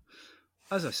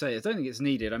as I say, I don't think it's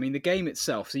needed. I mean, the game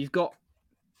itself, so you've got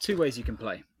two ways you can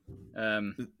play.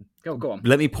 Go on.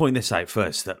 Let me point this out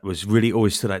first. That was really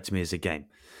always stood out to me as a game.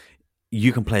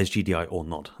 You can play as GDI or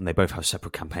not, and they both have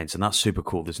separate campaigns, and that's super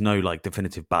cool. There's no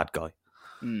definitive bad guy.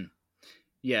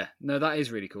 Yeah, no, that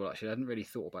is really cool. Actually, I hadn't really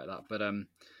thought about that, but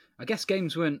I guess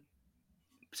games weren't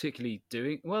particularly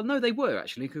doing well. No, they were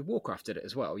actually. Because Warcraft did it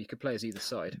as well. You could play as either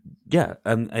side. Yeah,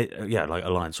 and like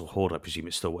Alliance or Horde. I presume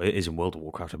it is in World of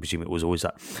Warcraft. I presume it was always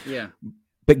that. Yeah,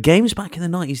 but games back in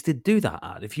the 90s did do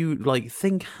that. If you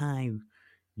think how.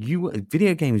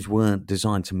 Video games weren't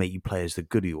designed to make you play as the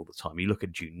goodie all the time. You look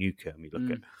at Duke Nukem, you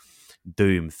look at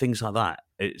Doom, things like that.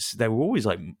 They were always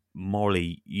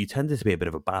morally. You tended to be a bit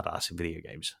of a badass in video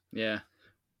games. Yeah.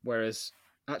 Whereas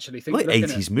actually,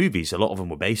 80s movies, a lot of them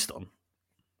were based on.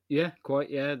 Yeah,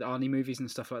 quite. Yeah, the Arnie movies and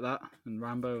stuff like that, and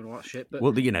Rambo and all that shit.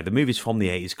 But the movies from the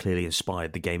 80s clearly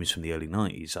inspired the games from the early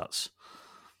 90s. That's.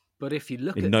 But if you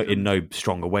look in no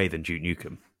stronger way than Duke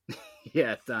Nukem.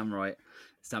 Yeah, damn right.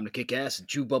 It's time to kick ass and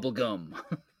chew bubble gum.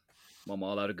 I'm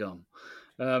all out of gum.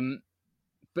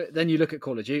 But then you look at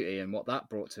Call of Duty and what that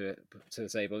brought to the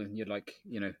table, and you're like,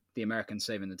 the Americans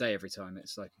saving the day every time.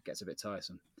 It's like it gets a bit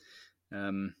tiresome.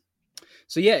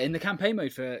 So yeah, in the campaign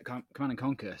mode for Command and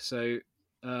Conquer, so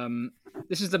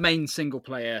this is the main single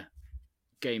player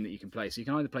game that you can play. So you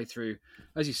can either play through,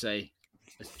 as you say,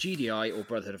 as GDI or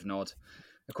Brotherhood of Nod.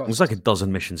 It's like a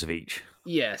dozen missions of each.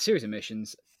 Yeah, a series of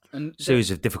missions. And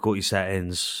series of difficulty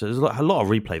settings. So there's a lot of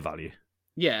replay value.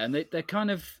 Yeah, and they kind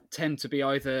of tend to be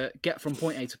either get from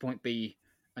point A to point B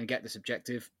and get this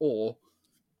objective, or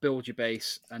build your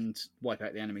base and wipe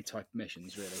out the enemy type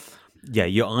missions, really. Yeah,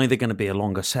 you're either going to be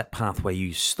along a set path where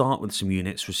you start with some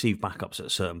units, receive backups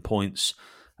at certain points,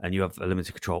 and you have a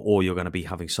limited control, or you're going to be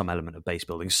having some element of base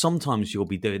building. Sometimes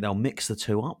they'll mix the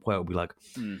two up, where it'll be like...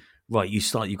 Right,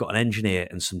 you've got an engineer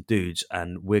and some dudes,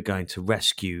 and we're going to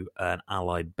rescue an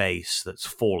allied base that's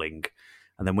falling.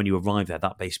 And then when you arrive there,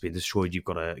 that base being destroyed, you've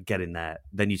got to get in there.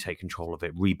 Then you take control of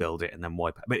it, rebuild it, and then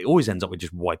wipe it. But it always ends up with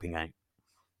just wiping out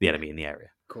the enemy in the area.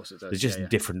 Of course it does. There's just a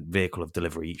different vehicle of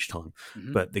delivery each time.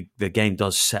 Mm-hmm. But the game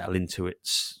does settle into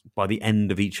its... By the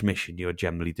end of each mission, you're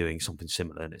generally doing something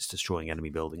similar, and it's destroying enemy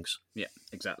buildings. Yeah,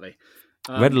 exactly.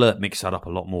 Red Alert mixed that up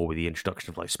a lot more with the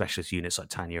introduction of specialist units like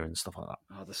Tanya and stuff like that.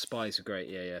 Oh, the spies are great.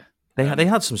 Yeah. They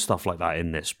had some stuff like that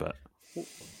in this, but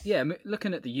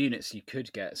looking at the units you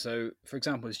could get. So, for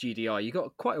example, as GDI, you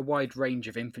got quite a wide range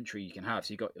of infantry you can have.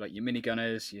 So you got your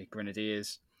minigunners, your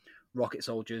grenadiers, rocket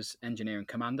soldiers, engineer, and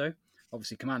commando.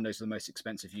 Obviously, commandos are the most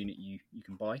expensive unit you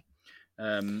can buy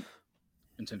in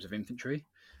terms of infantry.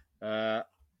 And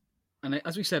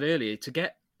as we said earlier, to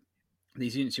get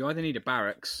these units, you either need a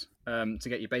barracks to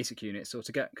get your basic units, or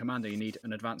to get commando, you need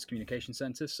an advanced communication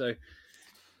center. So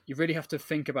you really have to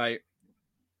think about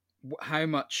how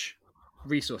much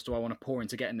resource do I want to pour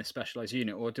into getting this specialized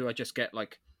unit, or do I just get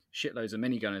shitloads of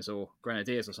minigunners or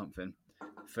grenadiers or something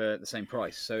for the same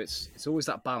price? So it's always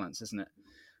that balance, isn't it?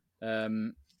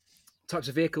 Types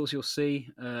of vehicles you'll see: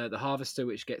 the Harvester,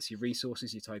 which gets you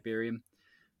resources, your Tiberium.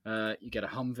 You get a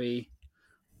Humvee,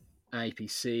 an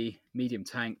APC, medium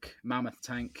tank, mammoth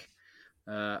tank,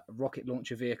 rocket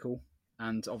launcher vehicle,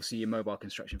 and obviously your mobile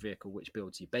construction vehicle, which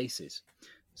builds your bases.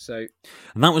 So,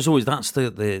 and that's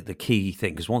the key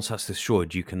thing, because once that's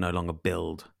destroyed, you can no longer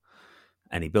build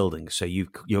any buildings. So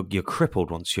you're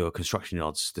crippled once your construction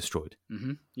yard's destroyed.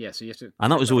 Mm-hmm. Yeah, so you have to.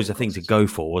 And that was always the thing to go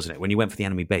for, wasn't it? When you went for the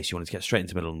enemy base, you wanted to get straight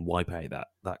into the middle and wipe out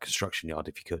that construction yard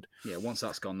if you could. Yeah, once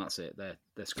that's gone, that's it.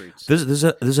 They're screwed.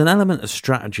 There's an element of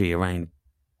strategy around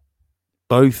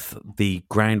both the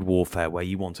ground warfare, where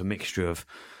you want a mixture of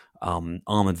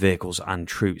armored vehicles and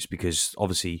troops, because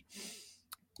obviously,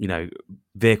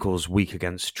 vehicles weak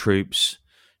against troops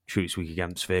weak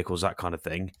against vehicles, that kind of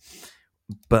thing.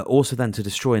 But also then to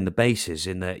destroying the bases,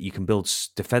 in that you can build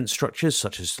defense structures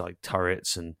such as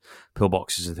turrets and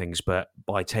pillboxes and things, but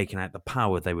by taking out the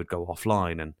power, they would go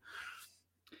offline. And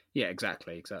yeah,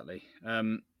 exactly.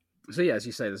 So yeah, as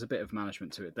you say, there's a bit of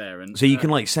management to it there, and so you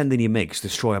can send in your MiGs,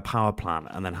 destroy a power plant,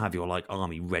 and then have your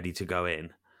army ready to go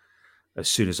in, as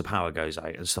soon as the power goes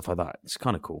out and stuff like that. It's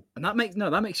kind of cool. And that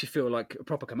makes you feel like a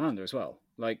proper commander as well.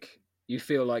 Like you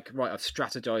feel like, right, I've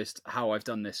strategized how I've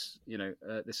done this,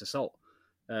 this assault.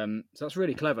 So that's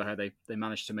really clever how they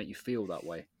managed to make you feel that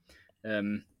way.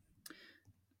 So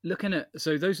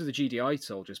those are the GDI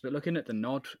soldiers, but looking at the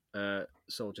Nod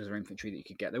soldiers or infantry that you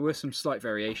could get, there were some slight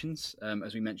variations,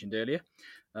 as we mentioned earlier.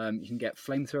 You can get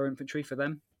flamethrower infantry for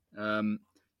them.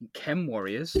 Chem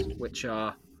warriors, which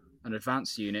are an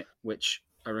advanced unit, which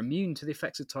are immune to the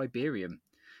effects of Tiberium.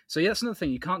 So yeah, that's another thing.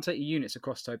 You can't take your units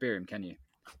across Tiberium, can you?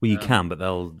 Well, you can, but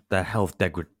their health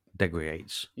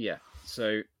degrades. Yeah.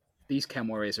 So these Chem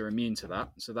warriors are immune to that.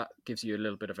 So that gives you a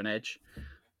little bit of an edge.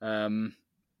 And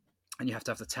you have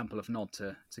to have the Temple of Nod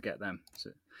to get them.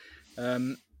 So,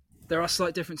 there are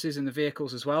slight differences in the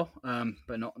vehicles as well,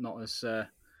 but not as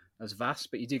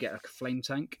vast. But you do get a flame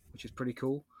tank, which is pretty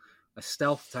cool. A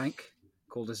stealth tank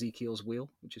called Ezekiel's Wheel,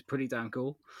 which is pretty damn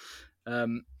cool.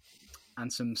 And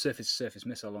some surface-to-surface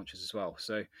missile launchers as well.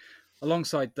 So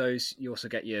alongside those, you also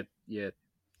get your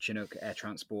Chinook air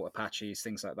transport, Apaches,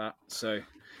 things like that. So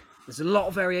there's a lot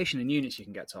of variation in units you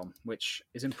can get, Tom, which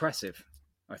is impressive,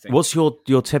 I think. What's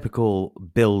your typical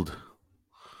build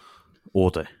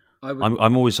order? I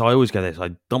always go this.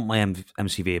 I dump my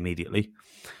MCV immediately.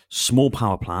 Small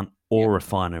power plant or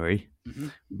refinery. Mm-hmm.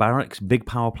 Barracks, big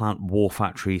power plant, war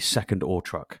factory, second ore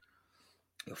truck.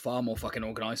 You're far more fucking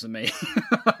organised than me.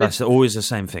 That's always the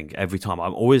same thing every time.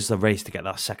 I'm always the race to get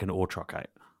that second ore truck out.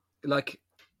 Like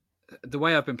the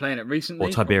way I've been playing it recently. Or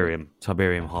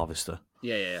Tiberium harvester.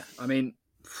 Yeah. I mean,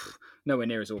 nowhere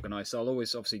near as organised. So I'll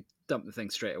always obviously dump the thing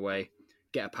straight away,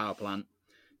 get a power plant,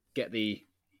 get the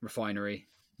refinery,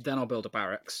 then I'll build a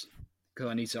barracks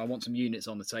because I want some units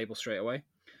on the table straight away.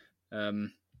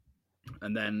 And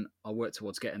then I'll work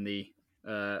towards getting the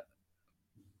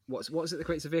what is it that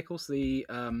creates the vehicles? The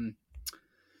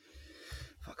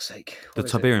fuck's sake, the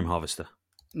Tiberium harvester.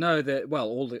 No,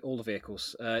 all the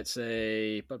vehicles. It's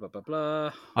a blah blah blah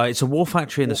blah. It's a war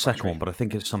factory in the second one, but I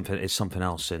think it's something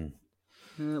else in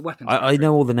weapons. I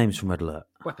know all the names from Red Alert.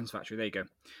 Weapons factory. There you go.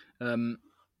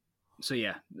 So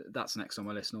yeah, that's next on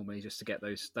my list normally, just to get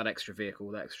that extra vehicle,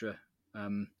 that extra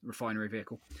refinery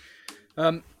vehicle.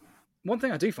 One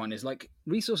thing I do find is like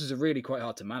resources are really quite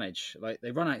hard to manage. Like they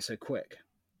run out so quick.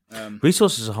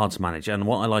 Resources are hard to manage, and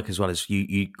what I like as well is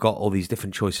you got all these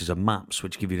different choices of maps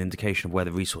which give you an indication of where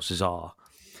the resources are.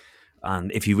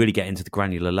 And if you really get into the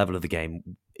granular level of the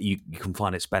game, you can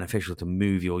find it's beneficial to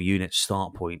move your unit's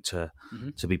start point to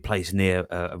be placed near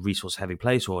a resource-heavy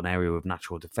place or an area with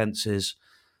natural defences.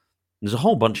 There's a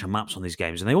whole bunch of maps on these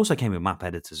games, and they also came with map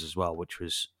editors as well, which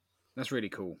was... That's really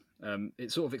cool.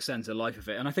 It sort of extends the life of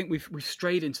it. And I think we've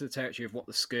strayed into the territory of what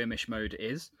the skirmish mode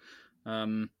is.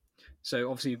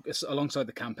 So obviously, alongside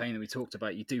the campaign that we talked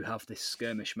about, you do have this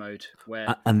skirmish mode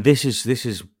where... And this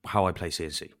is how I play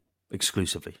CNC,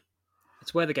 exclusively.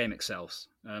 It's where the game excels.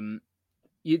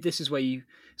 This is where you...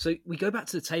 So we go back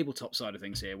to the tabletop side of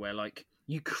things here, where like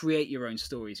you create your own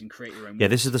stories and create your own... Yeah,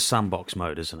 this is the sandbox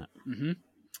mode, isn't it? Mm-hmm.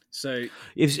 So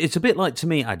it's a bit like, to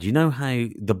me, Ad, you know how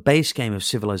the base game of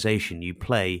Civilization, you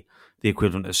play the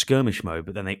equivalent of skirmish mode,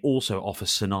 but then they also offer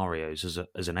scenarios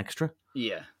as an extra?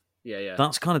 Yeah.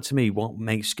 That's kind of, to me, what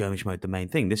makes skirmish mode the main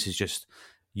thing. This is just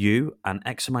you and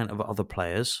X amount of other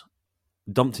players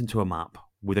dumped into a map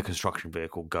with a construction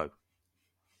vehicle, go.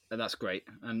 And that's great.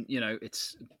 And,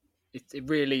 it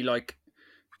really, like,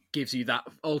 gives you that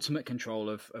ultimate control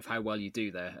of how well you do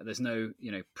there. There's no,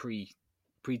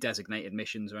 pre-designated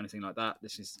missions or anything like that.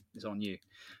 This is on you,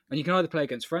 and you can either play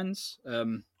against friends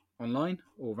online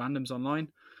or randoms online,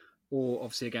 or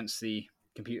obviously against the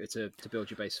computer to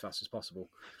build your base as fast as possible.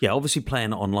 Yeah, obviously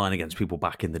playing online against people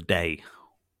back in the day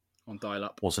on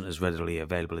dial-up wasn't as readily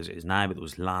available as it is now, but there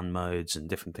was LAN modes and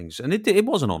different things, and it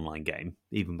was an online game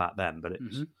even back then, but it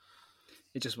was,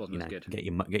 it just wasn't as good.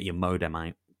 Get your modem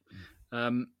out.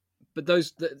 But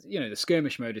the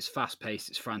skirmish mode is fast paced,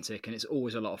 it's frantic, and it's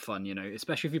always a lot of fun.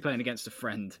 Especially if you're playing against a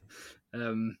friend.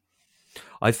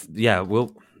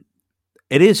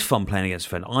 It is fun playing against a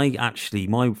friend.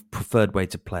 My preferred way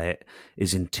to play it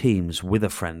is in teams with a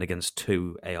friend against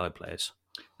 2 AI players.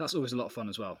 That's always a lot of fun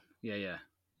as well. Yeah.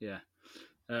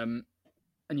 And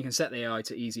you can set the AI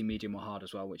to easy, medium, or hard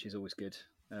as well, which is always good.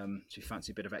 If you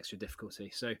fancy a bit of extra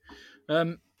difficulty. So,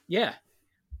 yeah.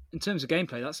 In terms of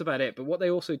gameplay, that's about it. But what they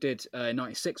also did in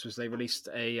 '96 was they released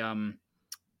an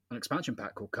expansion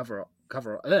pack called Cover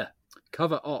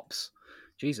Ops.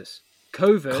 Jesus,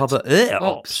 Covert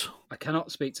Ops. I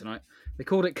cannot speak tonight. They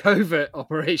called it Covert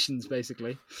Operations,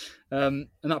 basically, and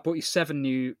that brought you 7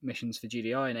 new missions for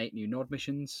GDI and 8 new Nod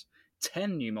missions,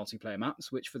 10 new multiplayer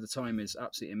maps, which for the time is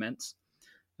absolutely immense.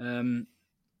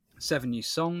 7 new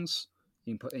songs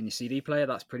you can put in your CD player.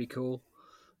 That's pretty cool.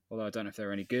 Although I don't know if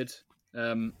they're any good.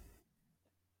 And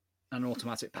an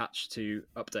automatic patch to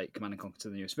update Command & Conquer to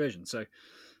the newest version. So,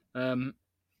 good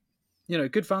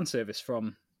fan service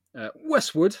from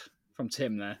Westwood, from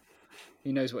Tim there.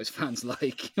 He knows what his fans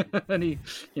like. And he,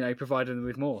 provided them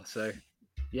with more. So,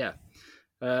 yeah.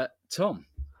 Tom,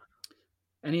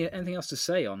 anything else to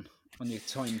say on your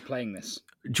time playing this?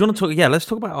 Do you want to talk? Yeah, let's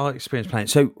talk about our experience playing.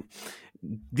 So,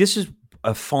 this is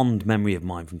a fond memory of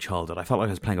mine from childhood. I felt like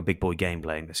I was playing a big boy game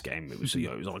playing this game. It was,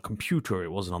 it was on a computer.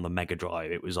 It wasn't on the Mega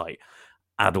Drive. It was like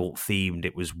adult themed.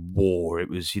 It was war. It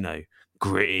was,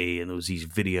 gritty, and there was these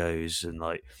videos, and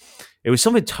like it was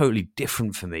something totally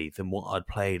different for me than what I'd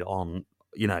played on,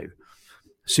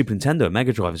 Super Nintendo,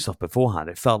 Mega Drive, and stuff beforehand.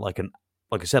 It felt like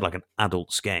like I said, like an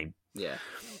adult's game. Yeah.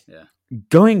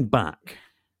 Going back,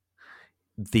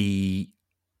 it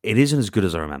isn't as good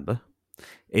as I remember.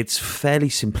 It's fairly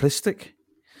simplistic.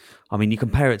 I mean, you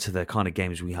compare it to the kind of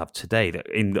games we have today that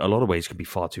in a lot of ways can be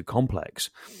far too complex.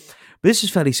 But this is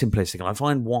fairly simplistic, and I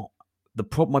find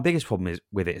my biggest problem is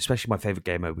with it, especially my favourite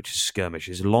game mode, which is Skirmish,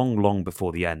 is long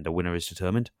before the end, a winner is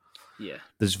determined. Yeah.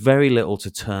 There's very little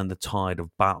to turn the tide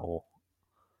of battle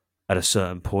at a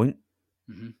certain point.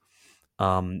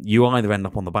 Mm-hmm. You either end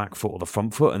up on the back foot or the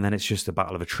front foot, and then it's just a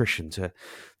battle of attrition to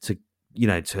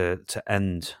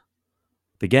end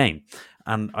the game.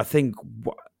 And I think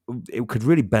it could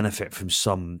really benefit from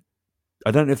some. I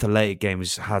don't know if the later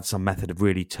games had some method of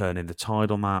really turning the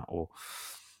tide on that, or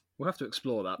we'll have to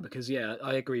explore that, because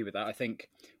I agree with that. I think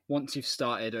once you've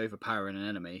started overpowering an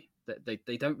enemy, that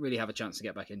they don't really have a chance to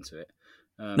get back into it.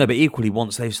 No, but equally,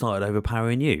 once they've started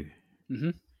overpowering you,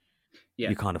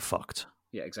 you're kind of fucked.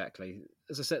 Yeah, exactly.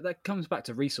 As I said, that comes back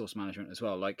to resource management as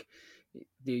well. Like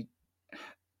the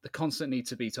constant need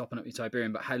to be topping up your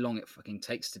Tiberium, but how long it fucking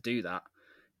takes to do that,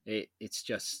 it's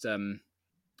just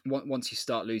once you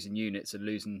start losing units and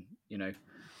losing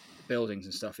buildings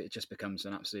and stuff, it just becomes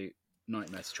an absolute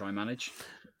nightmare to try and manage.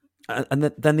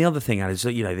 And then the other thing is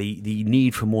that the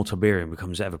need for more Tiberium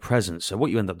becomes ever present. So what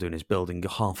you end up doing is building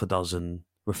half a dozen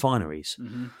refineries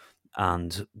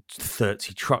and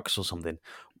 30 trucks or something.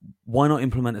 Why not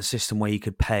implement a system where you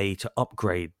could pay to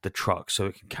upgrade the truck so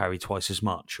it can carry twice as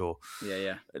much? Or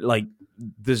like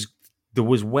there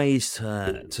was ways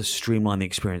to streamline the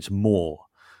experience more,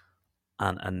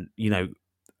 and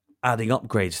adding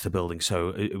upgrades to buildings. So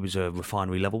it was a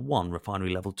refinery level 1,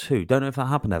 refinery level 2. Don't know if that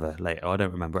happened ever later. I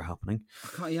don't remember it happening.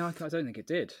 I don't think it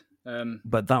did.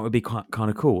 But that would be kind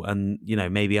of cool. And,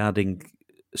 maybe adding...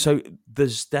 So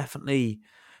there's definitely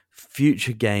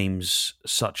future games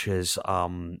such as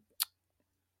Warhammer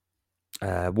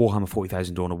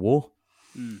 40,000 Dawn of War,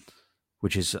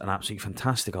 which is an absolutely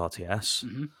fantastic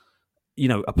RTS.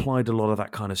 Applied a lot of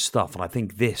that kind of stuff. And I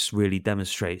think this really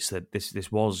demonstrates that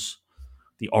this was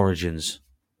the origins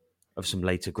of some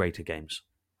later greater games.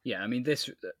 Yeah, I mean, this,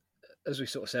 as we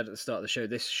sort of said at the start of the show,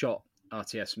 this shot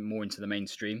RTS more into the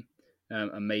mainstream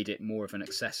and made it more of an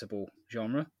accessible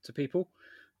genre to people.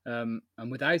 And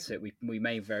without it, we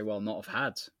may very well not have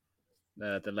had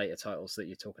the later titles that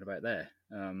you're talking about there.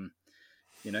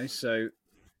 So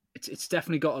it's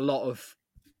definitely got a lot of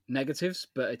negatives,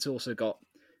 but it's also got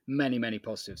many, many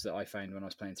positives that I found when I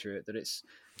was playing through it, that it's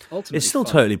ultimately still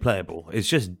fun. Totally playable. It's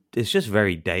just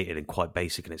very dated and quite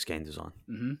basic in its game design.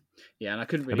 Mm-hmm. Yeah, and I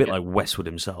couldn't really a bit like Westwood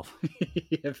himself.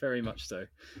 Yeah, very much so.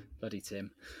 Bloody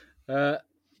Tim.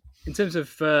 In terms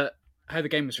of how the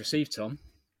game was received, Tom,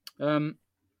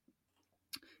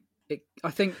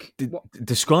 I think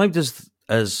described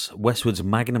as Westwood's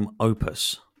magnum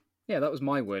opus. Yeah, that was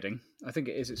my wording. I think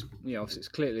it is. It's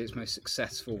clearly its most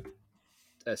successful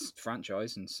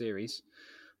franchise and series,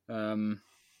 and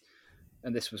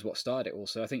this was what started it all.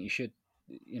 So I think you should,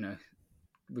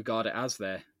 regard it as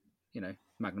their,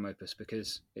 magnum opus,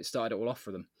 because it started it all off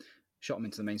for them, shot them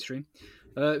into the mainstream.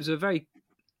 It was a pretty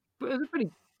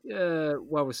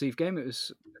well received game. It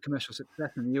was a commercial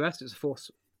success in the US. It was the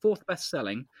fourth best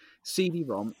selling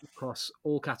CD-ROM across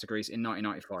all categories in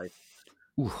 1995.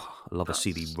 Ooh, I love a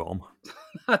CD-ROM.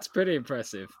 That's pretty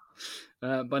impressive.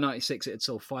 By 96, it had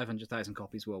sold 500,000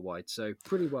 copies worldwide, so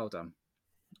pretty well done.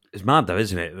 It's mad, though,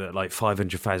 isn't it? That like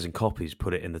 500,000 copies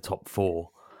put it in the top 4,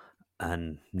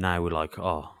 and now we're like,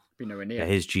 be nowhere near. Yeah,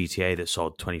 here's GTA that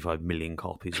sold 25 million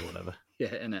copies or whatever. Yeah,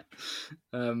 innit?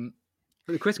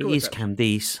 But the critical it is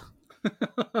Candice.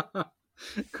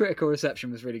 Critical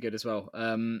reception was really good as well.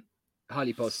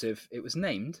 Highly positive. It was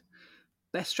named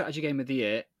Best Strategy Game of the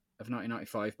Year of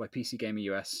 1995 by PC Gamer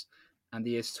US, and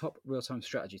the year's top real-time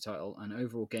strategy title and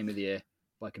overall Game of the Year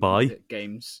by Computer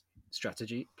Games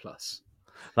Strategy Plus.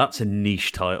 That's a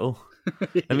niche title.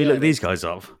 Let me look these guys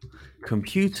up.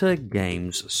 Computer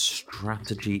games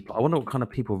strategy. I wonder what kind of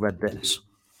people read this.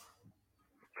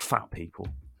 Fat people.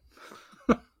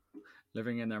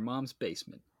 Living in their mom's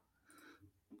basement.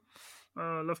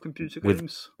 Oh, I love computer With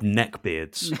games. neck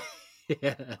beards.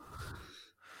 Yeah.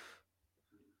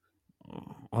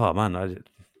 Oh, man.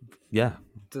 Yeah.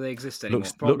 Do they exist anymore?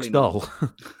 Looks dull.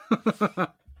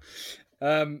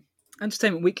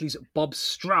 Entertainment Weekly's Bob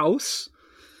Strauss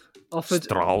offered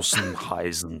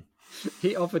Strausenheisen.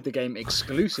 He offered the game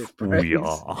exclusive Oh, praise.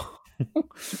 yeah.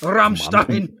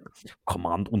 Rammstein.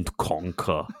 Command and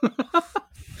Conquer.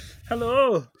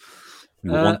 Hello.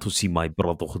 You want to see my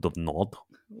Brotherhood of Nod?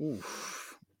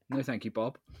 Oof. No, thank you,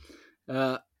 Bob.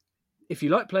 If you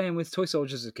like playing with toy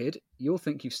soldiers as a kid, you'll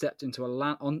think you've stepped into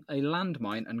on a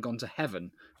landmine and gone to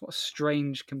heaven. What a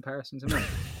strange comparison to make.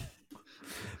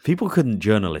 People couldn't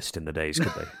journalist in the days,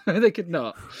 could they? They could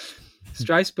not.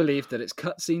 Strauss believed that its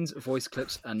cutscenes, voice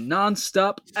clips, and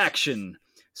non-stop action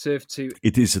served to...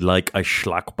 It is like a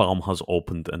Schlagbaum has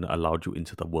opened and allowed you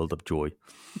into the world of joy.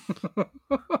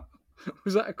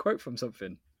 Was that a quote from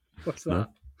something? What's that? No.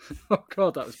 Oh,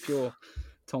 God, that was pure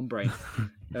Tom Brain.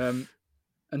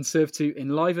 And served to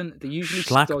enliven the usually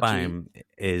stodgy... Schlagbaum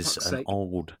is an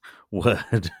old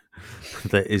word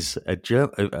that is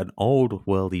an old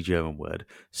worldy German word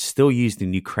still used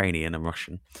in Ukrainian and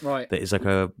Russian. Right. That is like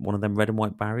one of them red and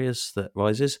white barriers that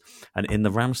rises. And in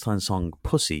the Rammstein song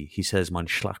Pussy, he says, "Mein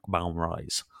Schlagbaum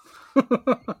rise."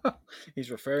 He's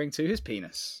referring to his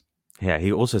penis. Yeah, he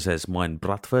also says, "Mein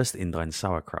Bratwurst in dein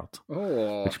Sauerkraut,"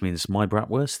 which means my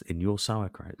bratwurst in your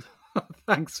sauerkraut.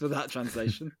 Thanks for that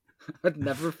translation. I'd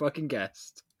never fucking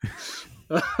guessed.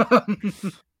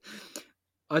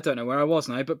 I don't know where I was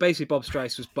now, but basically Bob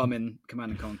Strauss was bumming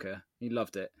Command & Conquer. He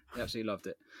loved it. He absolutely loved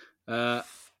it.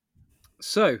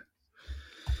 So,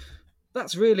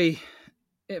 that's really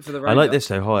it for the roundup. I like this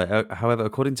though. However,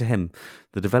 according to him,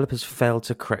 the developers failed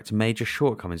to correct major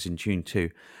shortcomings in Dune 2,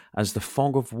 as the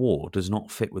fog of war does not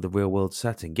fit with the real-world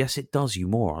setting. Yes, it does, you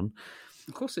moron.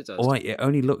 Of course it does. All right, it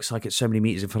only looks like it's so many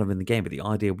meters in front of him in the game, but the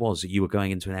idea was that you were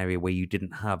going into an area where you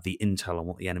didn't have the intel on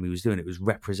what the enemy was doing. It was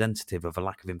representative of a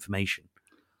lack of information.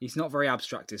 He's not very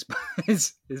abstract, is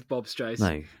Bob Strauss.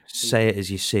 No, say it as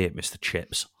you see it, Mr.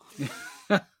 Chips.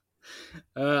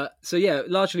 So yeah,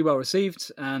 largely well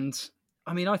received, and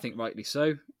I mean, I think rightly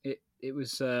so. It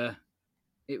was a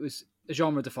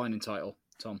genre-defining title,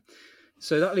 Tom.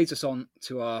 So that leads us on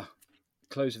to our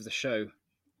close of the show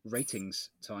ratings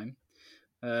time.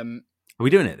 Are we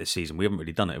doing it this season? We haven't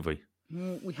really done it, have we?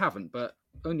 We haven't, but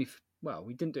only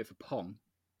we didn't do it for Pong,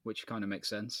 which kind of makes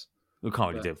sense. We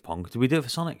can't really do it for Pong. Did we do it for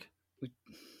Sonic?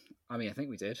 I think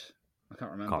we did. I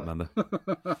can't remember. Can't remember.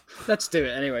 Let's do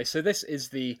it anyway. So this is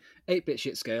the 8-bit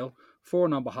shit scale for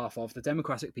and on behalf of the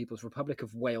Democratic People's Republic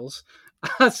of Wales,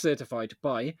 as certified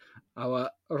by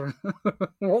our...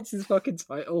 What's his fucking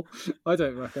title? I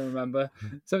don't fucking remember.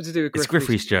 Something to do with Griff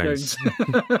Rhys-Jones.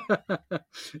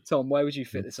 Tom, where would you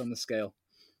fit this on the scale?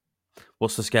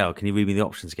 What's the scale? Can you read me the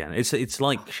options again? It's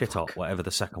like shit hot, whatever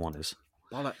the second one is.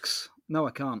 Bollocks. No,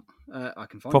 I can't. I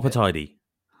can find Proper it. tidy.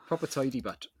 Proper tidy,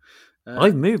 but...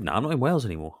 I've moved now. I'm not in Wales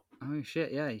anymore. Oh,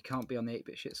 shit. Yeah, you can't be on the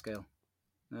 8-bit shit scale.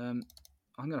 I'm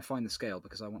going to find the scale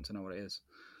because I want to know what it is.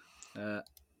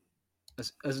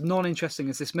 As non-interesting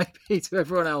as this may be to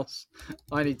everyone else,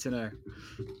 I need to know.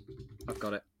 I've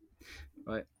got it.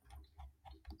 Right.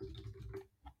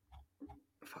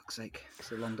 For fuck's sake.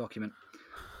 It's a long document.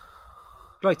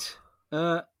 Right.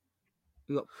 I'm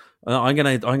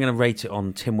gonna rate it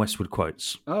on Tim Westwood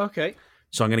quotes. Oh, okay.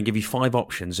 So I'm going to give you 5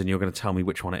 options, and you're going to tell me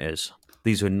which one it is.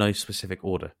 These are in no specific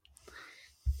order.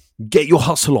 Get your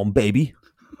hustle on, baby.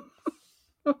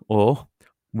 Or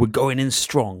we're going in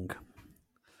strong.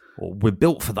 Or we're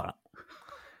built for that.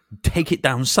 Take it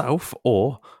down south,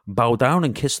 or bow down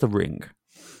and kiss the ring.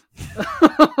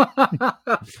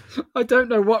 I don't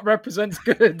know what represents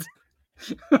good.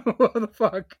 What the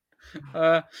fuck?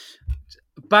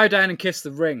 Bow down and kiss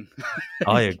the ring.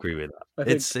 I agree with that.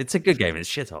 It's a good game. It's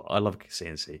shit hot. I love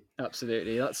CNC.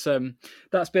 Absolutely.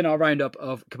 That's been our roundup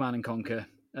of Command and Conquer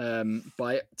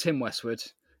by Tim Westwood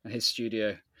and his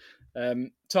studio.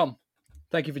 Tom,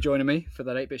 thank you for joining me for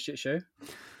that 8-bit shit show.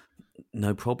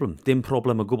 No problem. Dim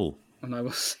problem a gubble. And I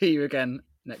will see you again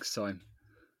next time.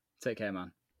 Take care,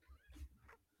 man.